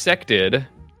being dissected,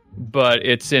 but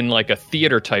it's in like a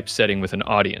theater type setting with an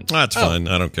audience? That's fine.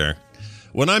 I don't care.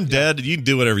 When I'm dead, you can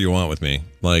do whatever you want with me.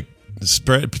 Like,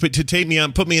 take me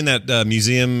on, put me in that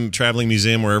traveling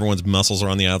museum where everyone's muscles are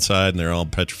on the outside and they're all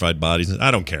petrified bodies.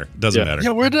 I don't care. It doesn't matter.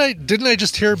 Yeah, didn't I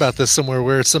just hear about this somewhere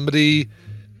where somebody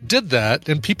did that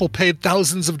and people paid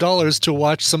thousands of dollars to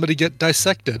watch somebody get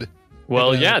dissected?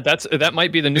 Well, that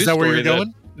might be the news. Is that where story you're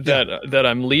going? that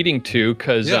I'm leading to,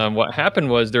 because what happened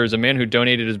was there was a man who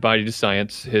donated his body to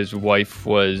science. His wife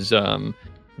was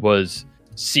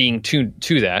seeing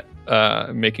to that,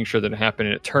 making sure that it happened,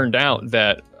 and it turned out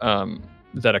that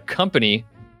a company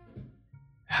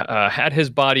had his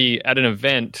body at an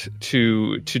event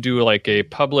to do like a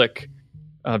public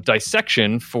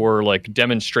dissection for like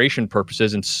demonstration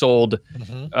purposes, and sold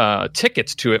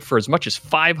tickets to it for as much as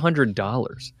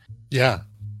 $500. Yeah.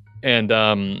 And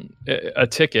a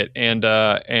ticket,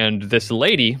 and this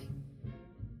lady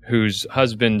whose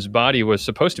husband's body was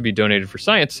supposed to be donated for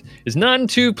science is none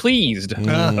too pleased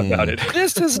about it.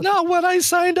 This is not what I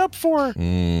signed up for.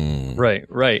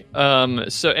 Right.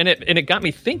 So it got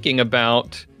me thinking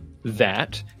about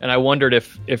that, and I wondered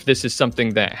if this is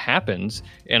something that happens,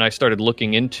 and I started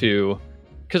looking into,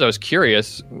 because I was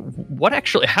curious,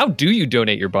 how do you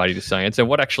donate your body to science, and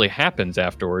what actually happens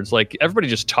afterwards? Like, everybody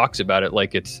just talks about it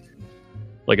like it's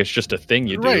just a thing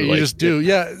you do. Right, you just do.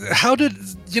 Yeah. How did,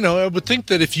 I would think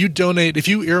that if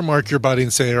you earmark your body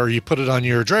and say, or you put it on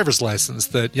your driver's license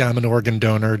that, I'm an organ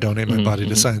donor, donate my body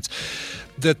to science,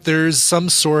 that there's some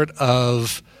sort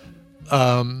of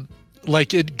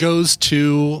like it goes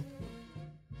to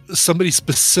somebody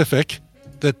specific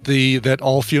that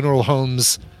all funeral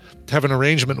homes have an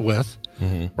arrangement with,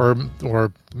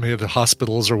 or maybe the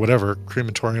hospitals or whatever,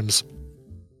 crematoriums.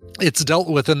 It's dealt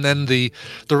with, and then the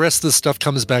rest of the stuff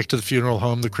comes back to the funeral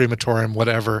home, the crematorium,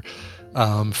 whatever,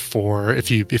 for if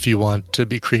you want to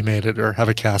be cremated or have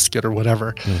a casket or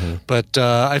whatever. But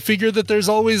I figure that there's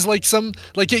always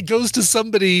it goes to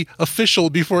somebody official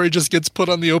before it just gets put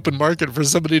on the open market for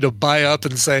somebody to buy up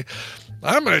and say,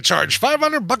 I'm going to charge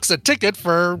 $500 a ticket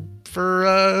for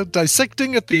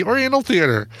dissecting at the Oriental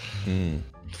Theater.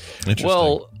 Interesting.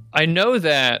 Well, I know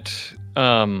that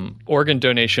organ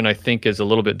donation, I think, is a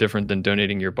little bit different than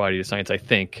donating your body to science, I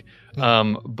think.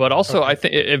 But also, I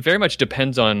think it very much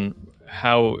depends on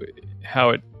how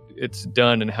it's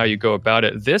done and how you go about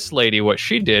it. This lady, what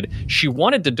she did, she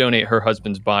wanted to donate her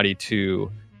husband's body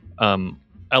to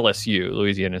LSU,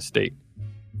 Louisiana State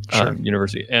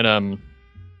University.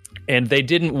 And they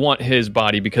didn't want his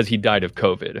body because he died of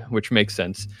COVID, which makes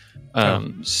sense.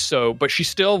 But she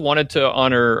still wanted to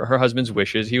honor her husband's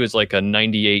wishes. He was like a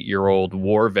 98-year-old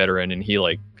war veteran, and he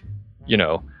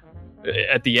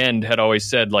at the end had always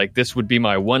said, like, this would be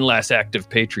my one last act of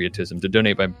patriotism, to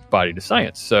donate my body to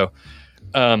science. So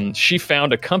she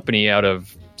found a company out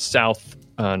of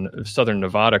southern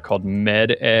Nevada called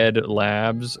MedEd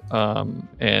Labs,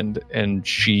 and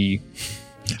she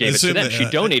gave it to them. She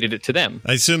donated it to them.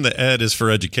 I assume the Ed is for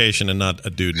education and not a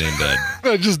dude named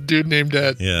Ed. Just dude named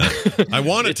Ed. Yeah. I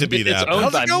want it to be that. It's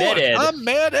owned by MedEd. I'm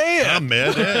Mad Ed. I'm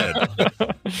Mad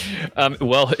Ed.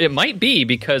 Well, it might be,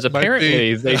 because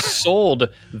apparently they sold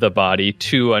the body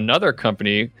to another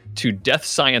company, to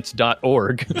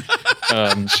deathscience.org.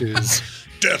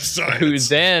 Death Science.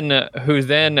 Who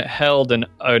then held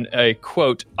a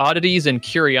quote oddities and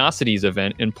curiosities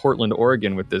event in Portland,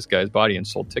 Oregon, with this guy's body, and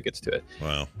sold tickets to it.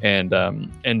 Wow.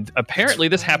 And apparently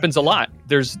this happens a lot.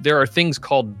 There are things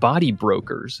called body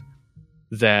brokers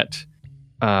that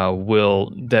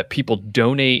people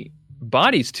donate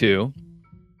bodies to,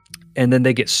 and then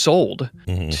they get sold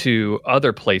to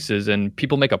other places, and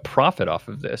people make a profit off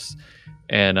of this.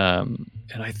 And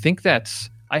I think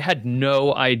I had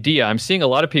no idea. I'm seeing a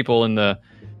lot of people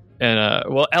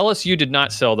LSU did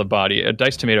not sell the body.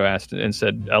 Dice Tomato asked and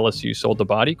said, LSU sold the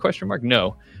body? ?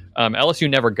 No. LSU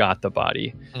never got the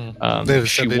body.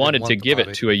 She wanted to give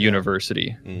it to a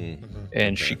university,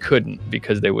 and she couldn't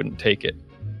because they wouldn't take it.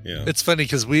 Yeah. It's funny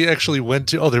because we actually went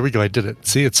to. Oh, there we go. I did it.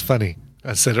 See, it's funny.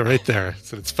 I said it right there. I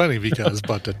said it's funny because.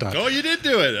 Oh, you did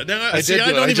do it. Now, I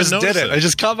just did it. I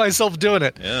just caught myself doing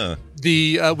it. Yeah.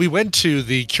 We went to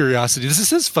the Curiosity.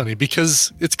 This is funny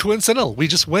because it's coincidental. We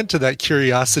just went to that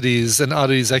Curiosities and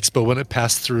Oddities Expo when it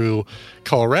passed through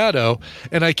Colorado,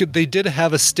 and they did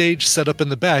have a stage set up in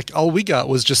the back. All we got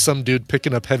was just some dude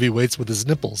picking up heavy weights with his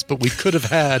nipples, but we could have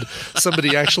had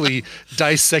somebody actually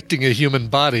dissecting a human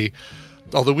body.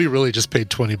 Although we really just paid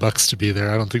 $20 to be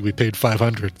there. I don't think we paid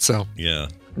 $500. So yeah,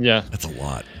 that's a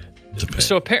lot to pay.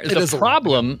 So apparently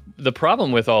the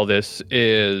problem with all this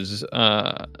is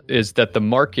that the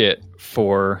market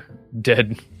for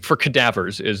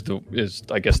cadavers is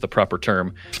I guess the proper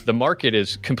term. The market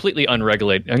is completely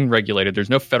unregulated. There's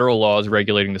no federal laws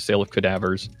regulating the sale of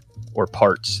cadavers or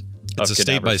parts. It's a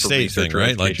state by state thing,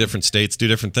 right? Like different states do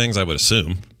different things, I would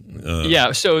assume.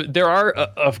 Yeah, so there are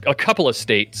a couple of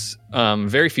states,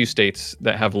 very few states,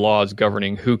 that have laws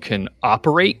governing who can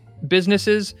operate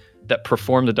businesses that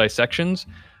perform the dissections.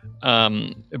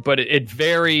 But it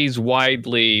varies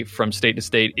widely from state to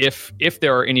state, if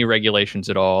there are any regulations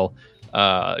at all.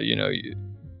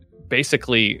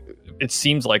 Basically, it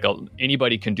seems like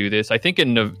anybody can do this. I think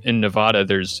in Nevada,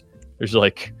 there's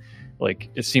like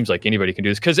it seems like anybody can do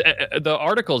this, because the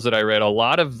articles that I read, a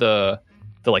lot of the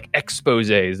like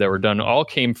exposés that were done all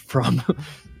came from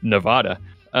Nevada.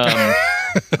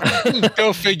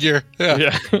 Go figure.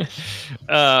 Yeah.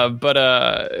 But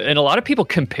a lot of people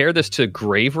compare this to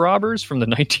grave robbers from the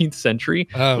 19th century.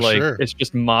 Oh, sure. It's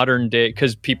just modern day,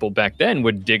 because people back then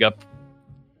would dig up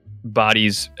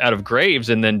bodies out of graves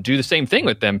and then do the same thing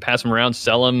with them, pass them around,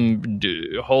 sell them,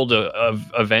 hold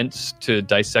events to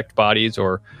dissect bodies,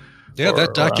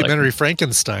 that documentary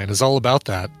Frankenstein is all about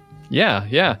that.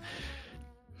 Yeah.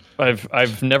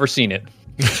 I've never seen it.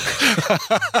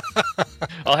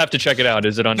 I'll have to check it out.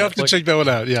 Is it on Netflix? You have to check that one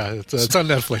out. Yeah, it's on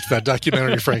Netflix, that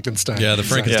documentary Frankenstein. Yeah, the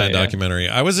Frankenstein documentary.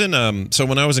 I was in so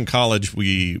when I was in college,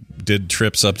 we did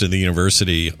trips up to the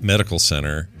university medical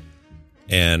center,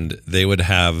 and they would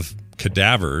have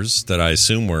cadavers that I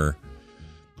assume were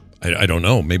I don't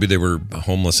know. Maybe they were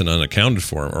homeless and unaccounted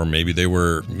for, or maybe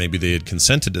they had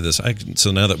consented to this.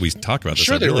 So now that we talk about this,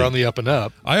 sure, they were on the up and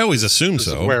up. I always assumed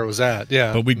so. Where it was at,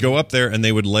 yeah. But we'd go up there, and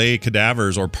they would lay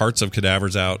cadavers or parts of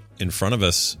cadavers out in front of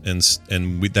us, and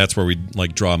that's where we'd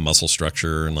like draw muscle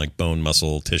structure and like bone,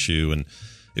 muscle, tissue, and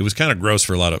it was kind of gross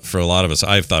for a lot of us.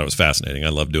 I thought it was fascinating. I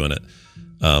loved doing it.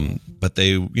 But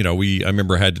they, I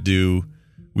remember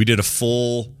we did a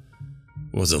full,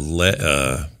 what was it,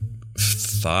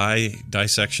 thigh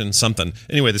dissection, something.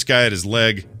 Anyway, this guy had his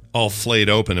leg all flayed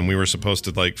open, and we were supposed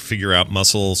to like figure out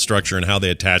muscle structure and how they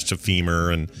attach to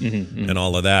femur and and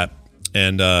all of that.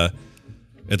 And at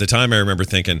the time, I remember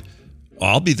thinking,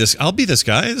 I'll be this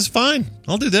guy. This is fine.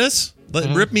 I'll do this.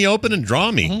 Rip me open and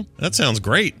draw me. That sounds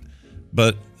great.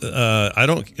 But I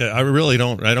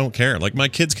don't care. Like, my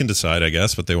kids can decide, I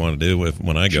guess, what they want to do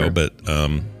when I go. Sure. But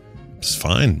it's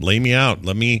fine. Lay me out.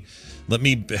 Let me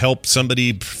help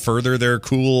somebody further their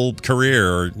cool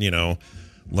career, or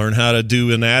learn how to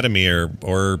do anatomy,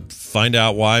 or find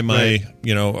out why my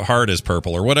heart is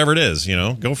purple, or whatever it is.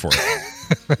 Go for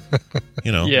it.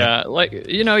 Yeah,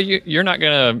 you're not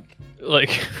gonna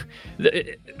like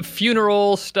the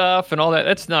funeral stuff and all that.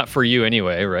 That's not for you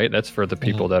anyway, right? That's for the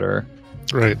people that are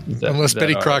right. Unless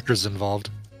Betty Crocker's involved.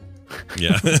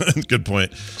 Yeah, good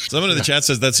point. Someone in the chat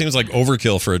says that seems like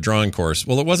overkill for a drawing course.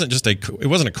 Well, it wasn't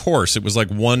a course. It was like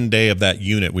one day of that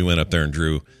unit. We went up there and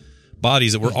drew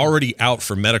bodies that were already out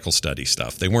for medical study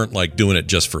stuff. They weren't like doing it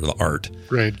just for the art.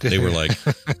 Right. They were like,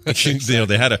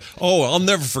 they had I'll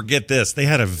never forget this. They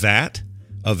had a vat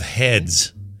of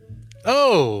heads.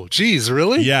 Oh, geez,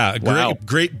 really? Yeah. Wow.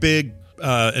 Great big,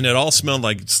 and it all smelled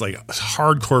like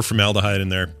hardcore formaldehyde in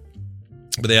there.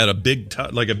 But they had a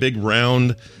big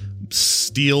round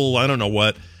steel, I don't know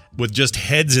what, with just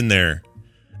heads in there.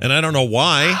 And I don't know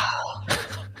why.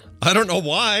 I don't know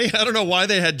why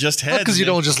they had just heads. Because you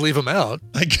don't just leave them out.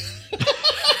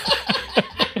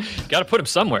 Got to put them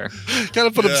somewhere.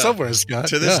 Scott.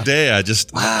 To this day, I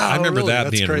remember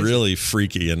that being crazy. Really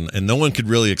freaky, and no one could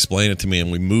really explain it to me, and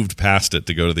we moved past it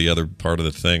to go to the other part of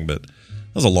the thing, but that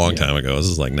was a long time ago. This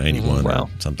is like 91 or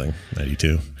something,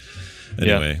 92.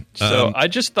 Anyway. Yeah. So I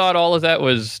just thought all of that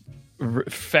was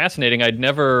fascinating. I'd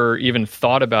never even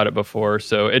thought about it before.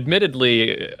 So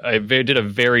admittedly, I did a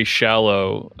very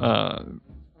shallow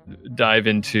dive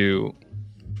into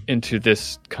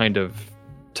this kind of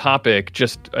topic.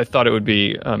 Just I thought it would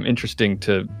be interesting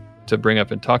to bring up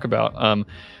and talk about.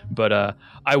 But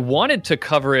I wanted to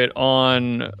cover it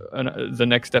on the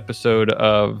next episode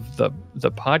of the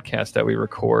podcast that we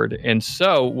record. And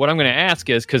so what I'm going to ask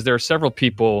is, because there are several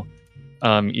people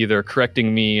either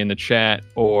correcting me in the chat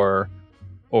or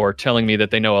telling me that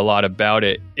they know a lot about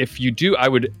it. If you do, I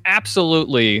would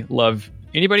absolutely love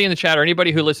anybody in the chat or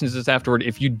anybody who listens to this afterward.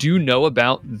 If you do know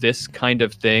about this kind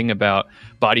of thing, about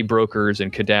body brokers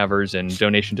and cadavers and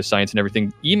donation to science and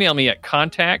everything, email me at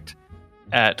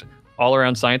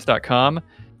contact@allaroundscience.com.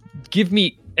 Give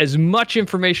me as much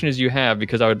information as you have,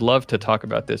 because I would love to talk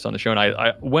about this on the show. And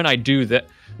I when I do the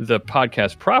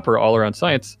podcast proper, All Around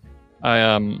Science,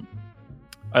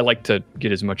 I like to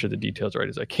get as much of the details right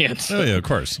as I can. So. Oh, yeah, of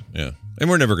course. Yeah. And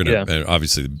we're never going to,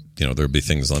 obviously, there'll be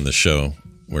things on this show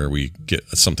where we get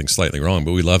something slightly wrong,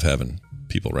 but we love having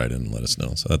people write in and let us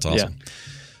know. So that's awesome.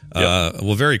 Yeah.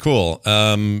 Well, very cool.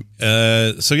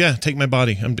 So yeah, take my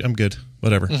body. I'm good.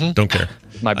 Whatever. Mm-hmm. Don't care.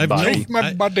 My body.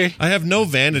 I have no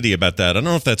vanity about that. I don't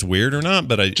know if that's weird or not,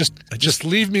 but I just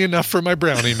leave me enough for my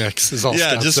brownie mix is all. Yeah,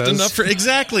 Scott just says. enough for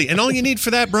exactly. And all you need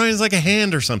for that, Brian, is like a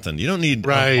hand or something. You don't need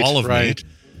all of me.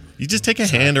 You just take a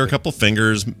hand or a couple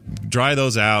fingers, dry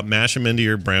those out, mash them into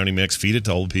your brownie mix, feed it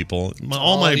to old people.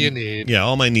 All you need. Yeah,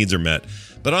 all my needs are met.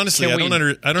 But honestly, I don't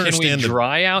understand. Can we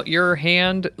dry out your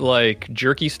hand like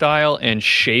jerky style and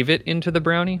shave it into the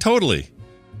brownie? Totally,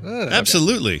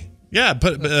 absolutely. Okay. Yeah,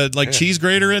 put cheese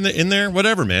grater in there,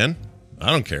 whatever, man.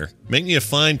 I don't care. Make me a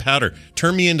fine powder.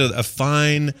 Turn me into a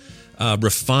fine,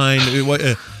 refined.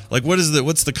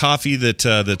 What's the coffee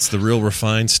that's the real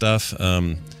refined stuff?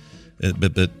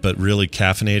 But really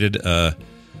caffeinated.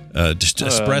 Just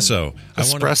espresso.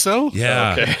 Espresso?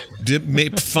 Yeah. Okay.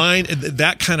 Find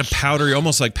that kind of powdery,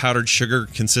 almost like powdered sugar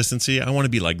consistency. I want to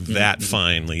be like that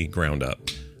finely ground up,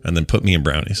 and then put me in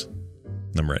brownies.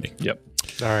 I'm ready. Yep.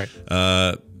 All right.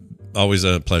 Always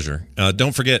a pleasure.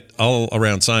 Don't forget, All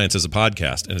Around Science is a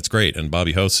podcast, and it's great, and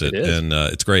Bobby hosts it, and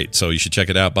it's great. So you should check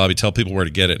it out. Bobby, tell people where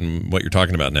to get it and what you're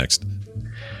talking about next.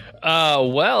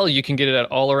 Well, you can get it at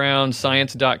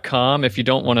allaroundscience.com. If you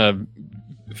don't want to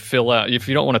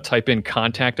type in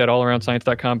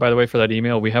contact@allaroundscience.com, by the way, for that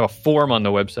email, we have a form on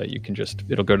the website.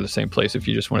 It'll go to the same place if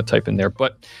you just want to type in there.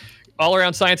 But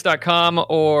allaroundscience.com,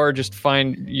 or just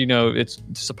find,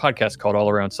 it's a podcast called All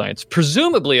Around Science.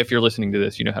 Presumably, if you're listening to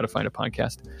this, you know how to find a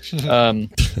podcast.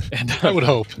 And I would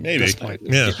hope. Maybe.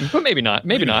 Yeah. But maybe not.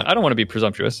 Maybe not. I don't want to be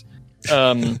presumptuous.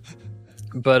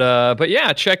 But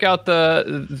yeah, check out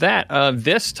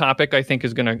this topic I think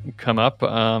is going to come up.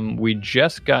 We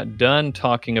just got done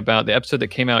talking about the episode that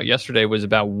came out yesterday was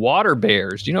about water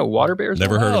bears. Do you know what water bears?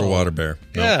 Never heard of a water bear.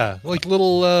 No. Yeah, like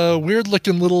little weird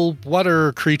looking little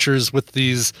water creatures with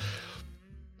these.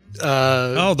 The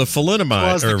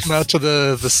thalidomide that come out to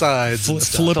the sides.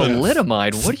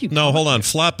 Thalidomide. What do you? No, hold on.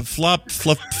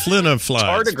 Fliniflies.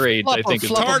 Tardigrades. I think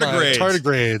it's tardigrades.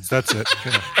 Tardigrades. That's it.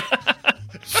 Yeah.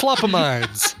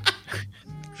 Floppamides.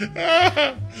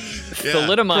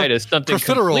 Thalidomide is something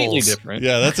completely different.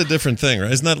 Yeah, that's a different thing,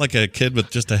 right? Isn't that like a kid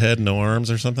with just a head, no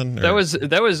arms, or something? That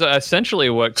was essentially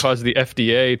what caused the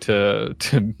FDA to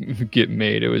get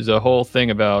made. It was a whole thing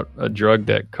about a drug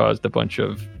that caused a bunch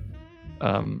of,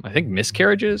 I think,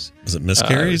 miscarriages. Was it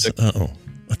miscarriages?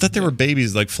 I thought they were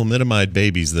babies, like thalidomide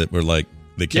babies that were like.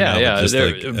 They came out with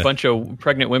just a bunch of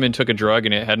pregnant women took a drug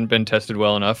and it hadn't been tested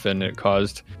well enough, and it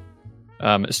caused.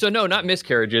 So no, not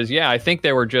miscarriages. Yeah, I think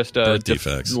they were just birth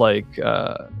defects,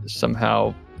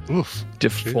 somehow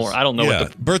deformed. I don't know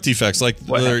what the birth defects. Like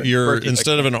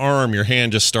instead of an arm, your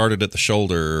hand just started at the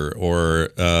shoulder, or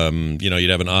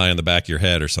you'd have an eye on the back of your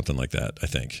head, or something like that. I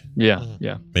think. Yeah.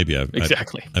 Maybe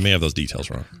exactly. I may have those details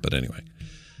wrong, but anyway,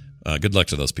 good luck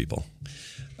to those people.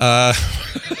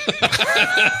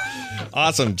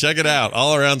 Awesome. Check it out.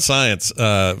 All Around Science.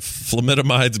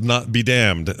 Thalidomides not be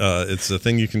damned. It's a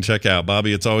thing you can check out.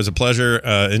 Bobby, it's always a pleasure.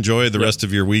 Enjoy the rest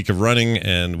of your week of running,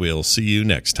 and we'll see you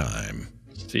next time.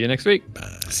 See you next week.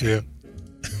 Bye. See you.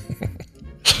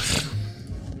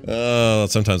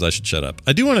 Sometimes I should shut up.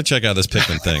 I do want to check out this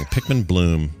Pikmin thing. Pikmin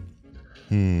Bloom.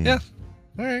 Yeah.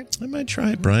 All right. I might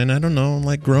try it, Brian. I don't know. I'm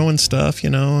like growing stuff,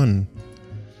 and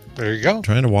there you go.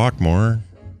 Trying to walk more.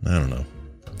 I don't know.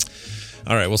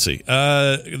 All right, we'll see.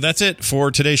 That's it for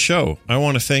today's show. I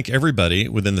want to thank everybody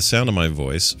within the sound of my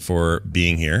voice for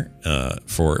being here,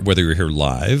 for whether you're here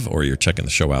live or you're checking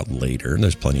the show out later.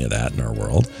 There's plenty of that in our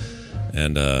world,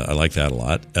 and I like that a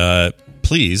lot.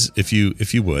 Please, if you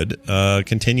would,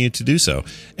 continue to do so.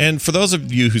 And for those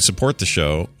of you who support the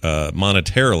show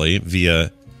monetarily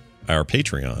via our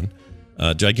Patreon,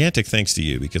 gigantic thanks to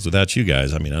you, because without you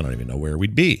guys, I don't even know where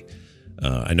we'd be.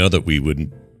 I know that we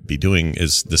wouldn't be doing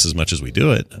this as much as we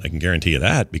do it. I can guarantee you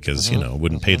that, because it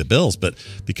wouldn't pay the bills, but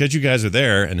because you guys are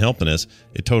there and helping us,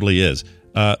 it totally is.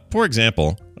 For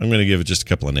example, I'm going to give just a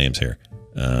couple of names here.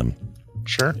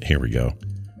 Sure. Here we go.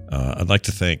 I'd like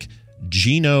to thank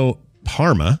Gino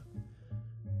Parma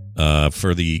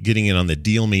for the getting in on the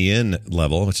Deal Me In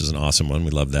level, which is an awesome one.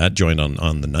 We love that. Joined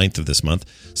on the 9th of this month.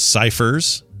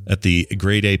 Cyphers at the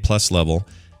grade A plus level,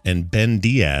 and Ben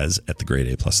Diaz at the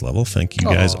grade A plus level. Thank you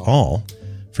guys all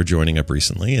for joining up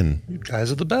recently. And you guys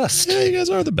are the best. Yeah, you guys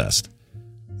are the best.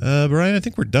 Brian, I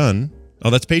think we're done. Oh,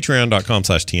 that's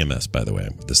patreon.com/TMS, by the way,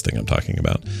 this thing I'm talking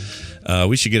about.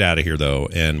 We should get out of here, though,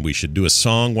 and we should do a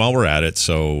song while we're at it.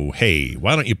 So, hey,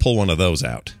 why don't you pull one of those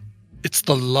out? It's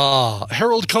the law.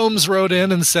 Harold Combs wrote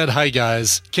in and said, "Hi,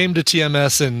 guys. Came to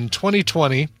TMS in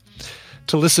 2020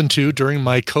 to listen to during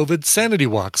my COVID sanity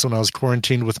walks when I was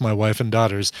quarantined with my wife and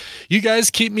daughters. You guys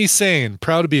keep me sane.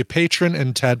 Proud to be a patron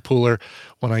and tadpooler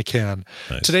when I can.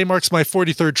 Nice. Today marks my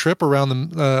 43rd trip around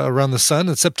the sun,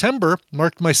 and September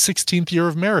marked my 16th year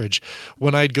of marriage.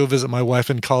 When I'd go visit my wife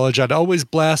in college, I'd always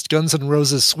blast Guns N'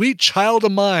 Roses' Sweet Child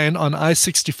of Mine on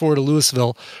I-64 to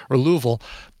Louisville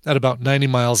at about 90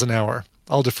 miles an hour.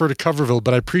 I'll defer to Coverville,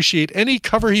 but I appreciate any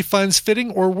cover he finds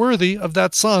fitting or worthy of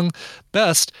that song.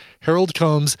 Best, Harold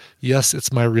Combs. Yes,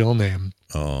 it's my real name."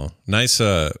 Oh, nice.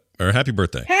 Or happy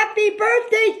birthday. Happy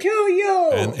birthday to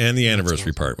you. And the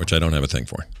anniversary part, which I don't have a thing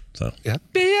for. So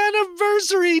happy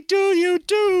anniversary to you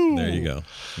too. There you go.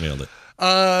 Nailed it.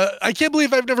 I can't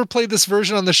believe I've never played this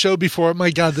version on the show before.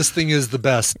 My God, this thing is the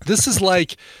best. This is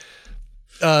like...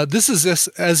 This is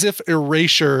as if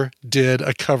Erasure did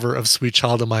a cover of Sweet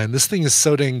Child of Mine. This thing is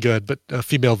so dang good, but a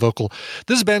female vocal.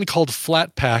 This is a band called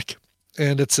Flat Pack,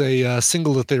 and it's a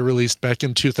single that they released back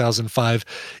in 2005.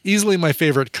 Easily my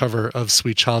favorite cover of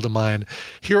Sweet Child of Mine.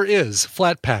 Here is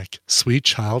Flat Pack, Sweet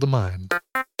Child of Mine.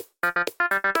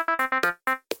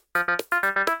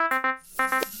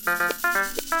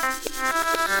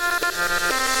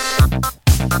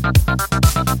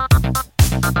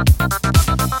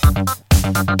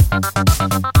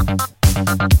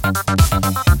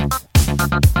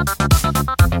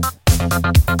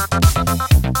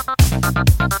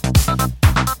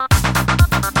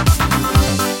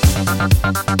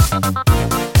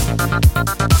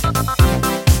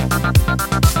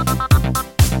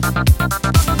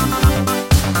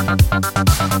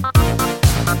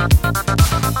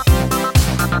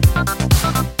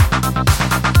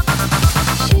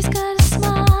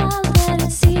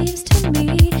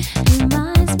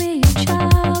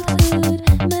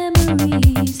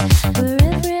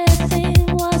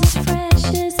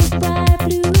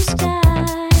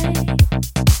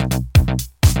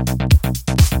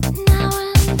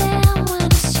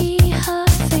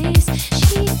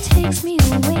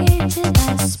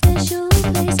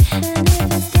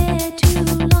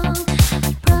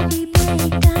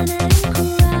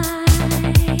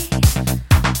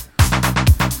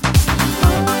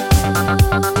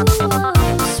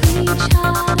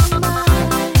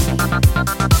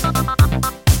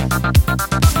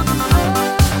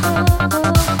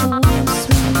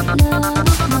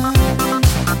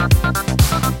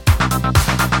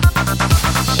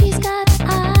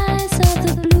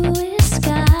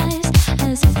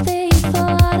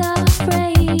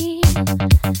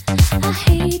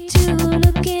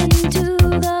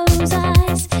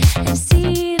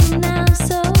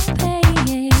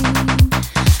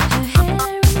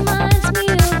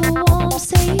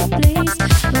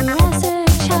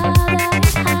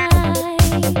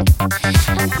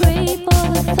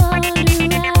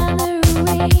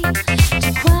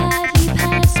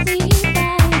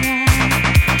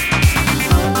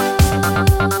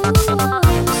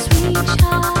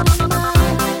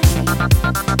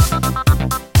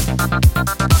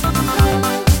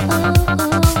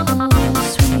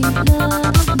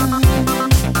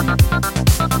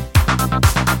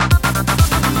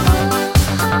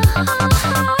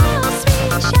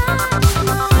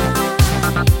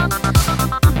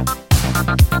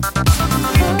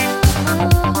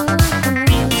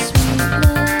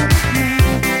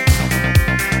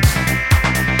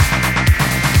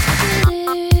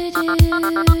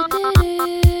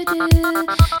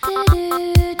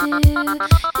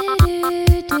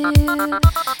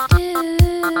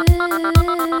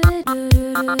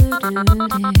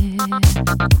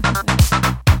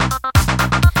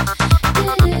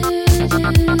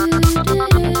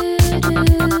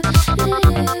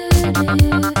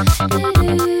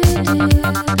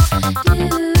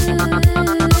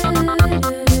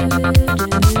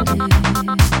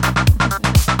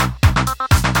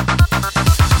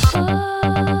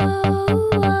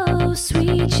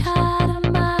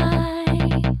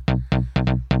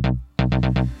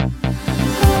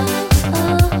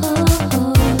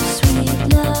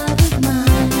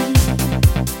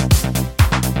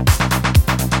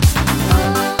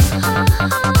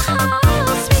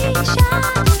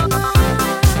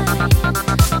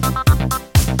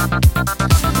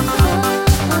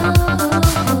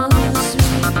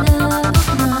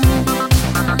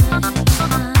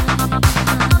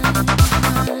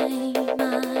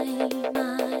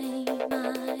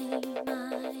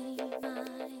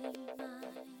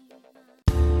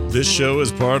 This show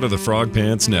is part of the Frog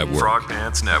Pants Network. Frog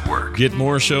Pants Network. Get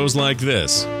more shows like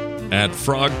this at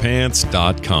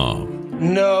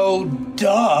frogpants.com. No,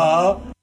 duh.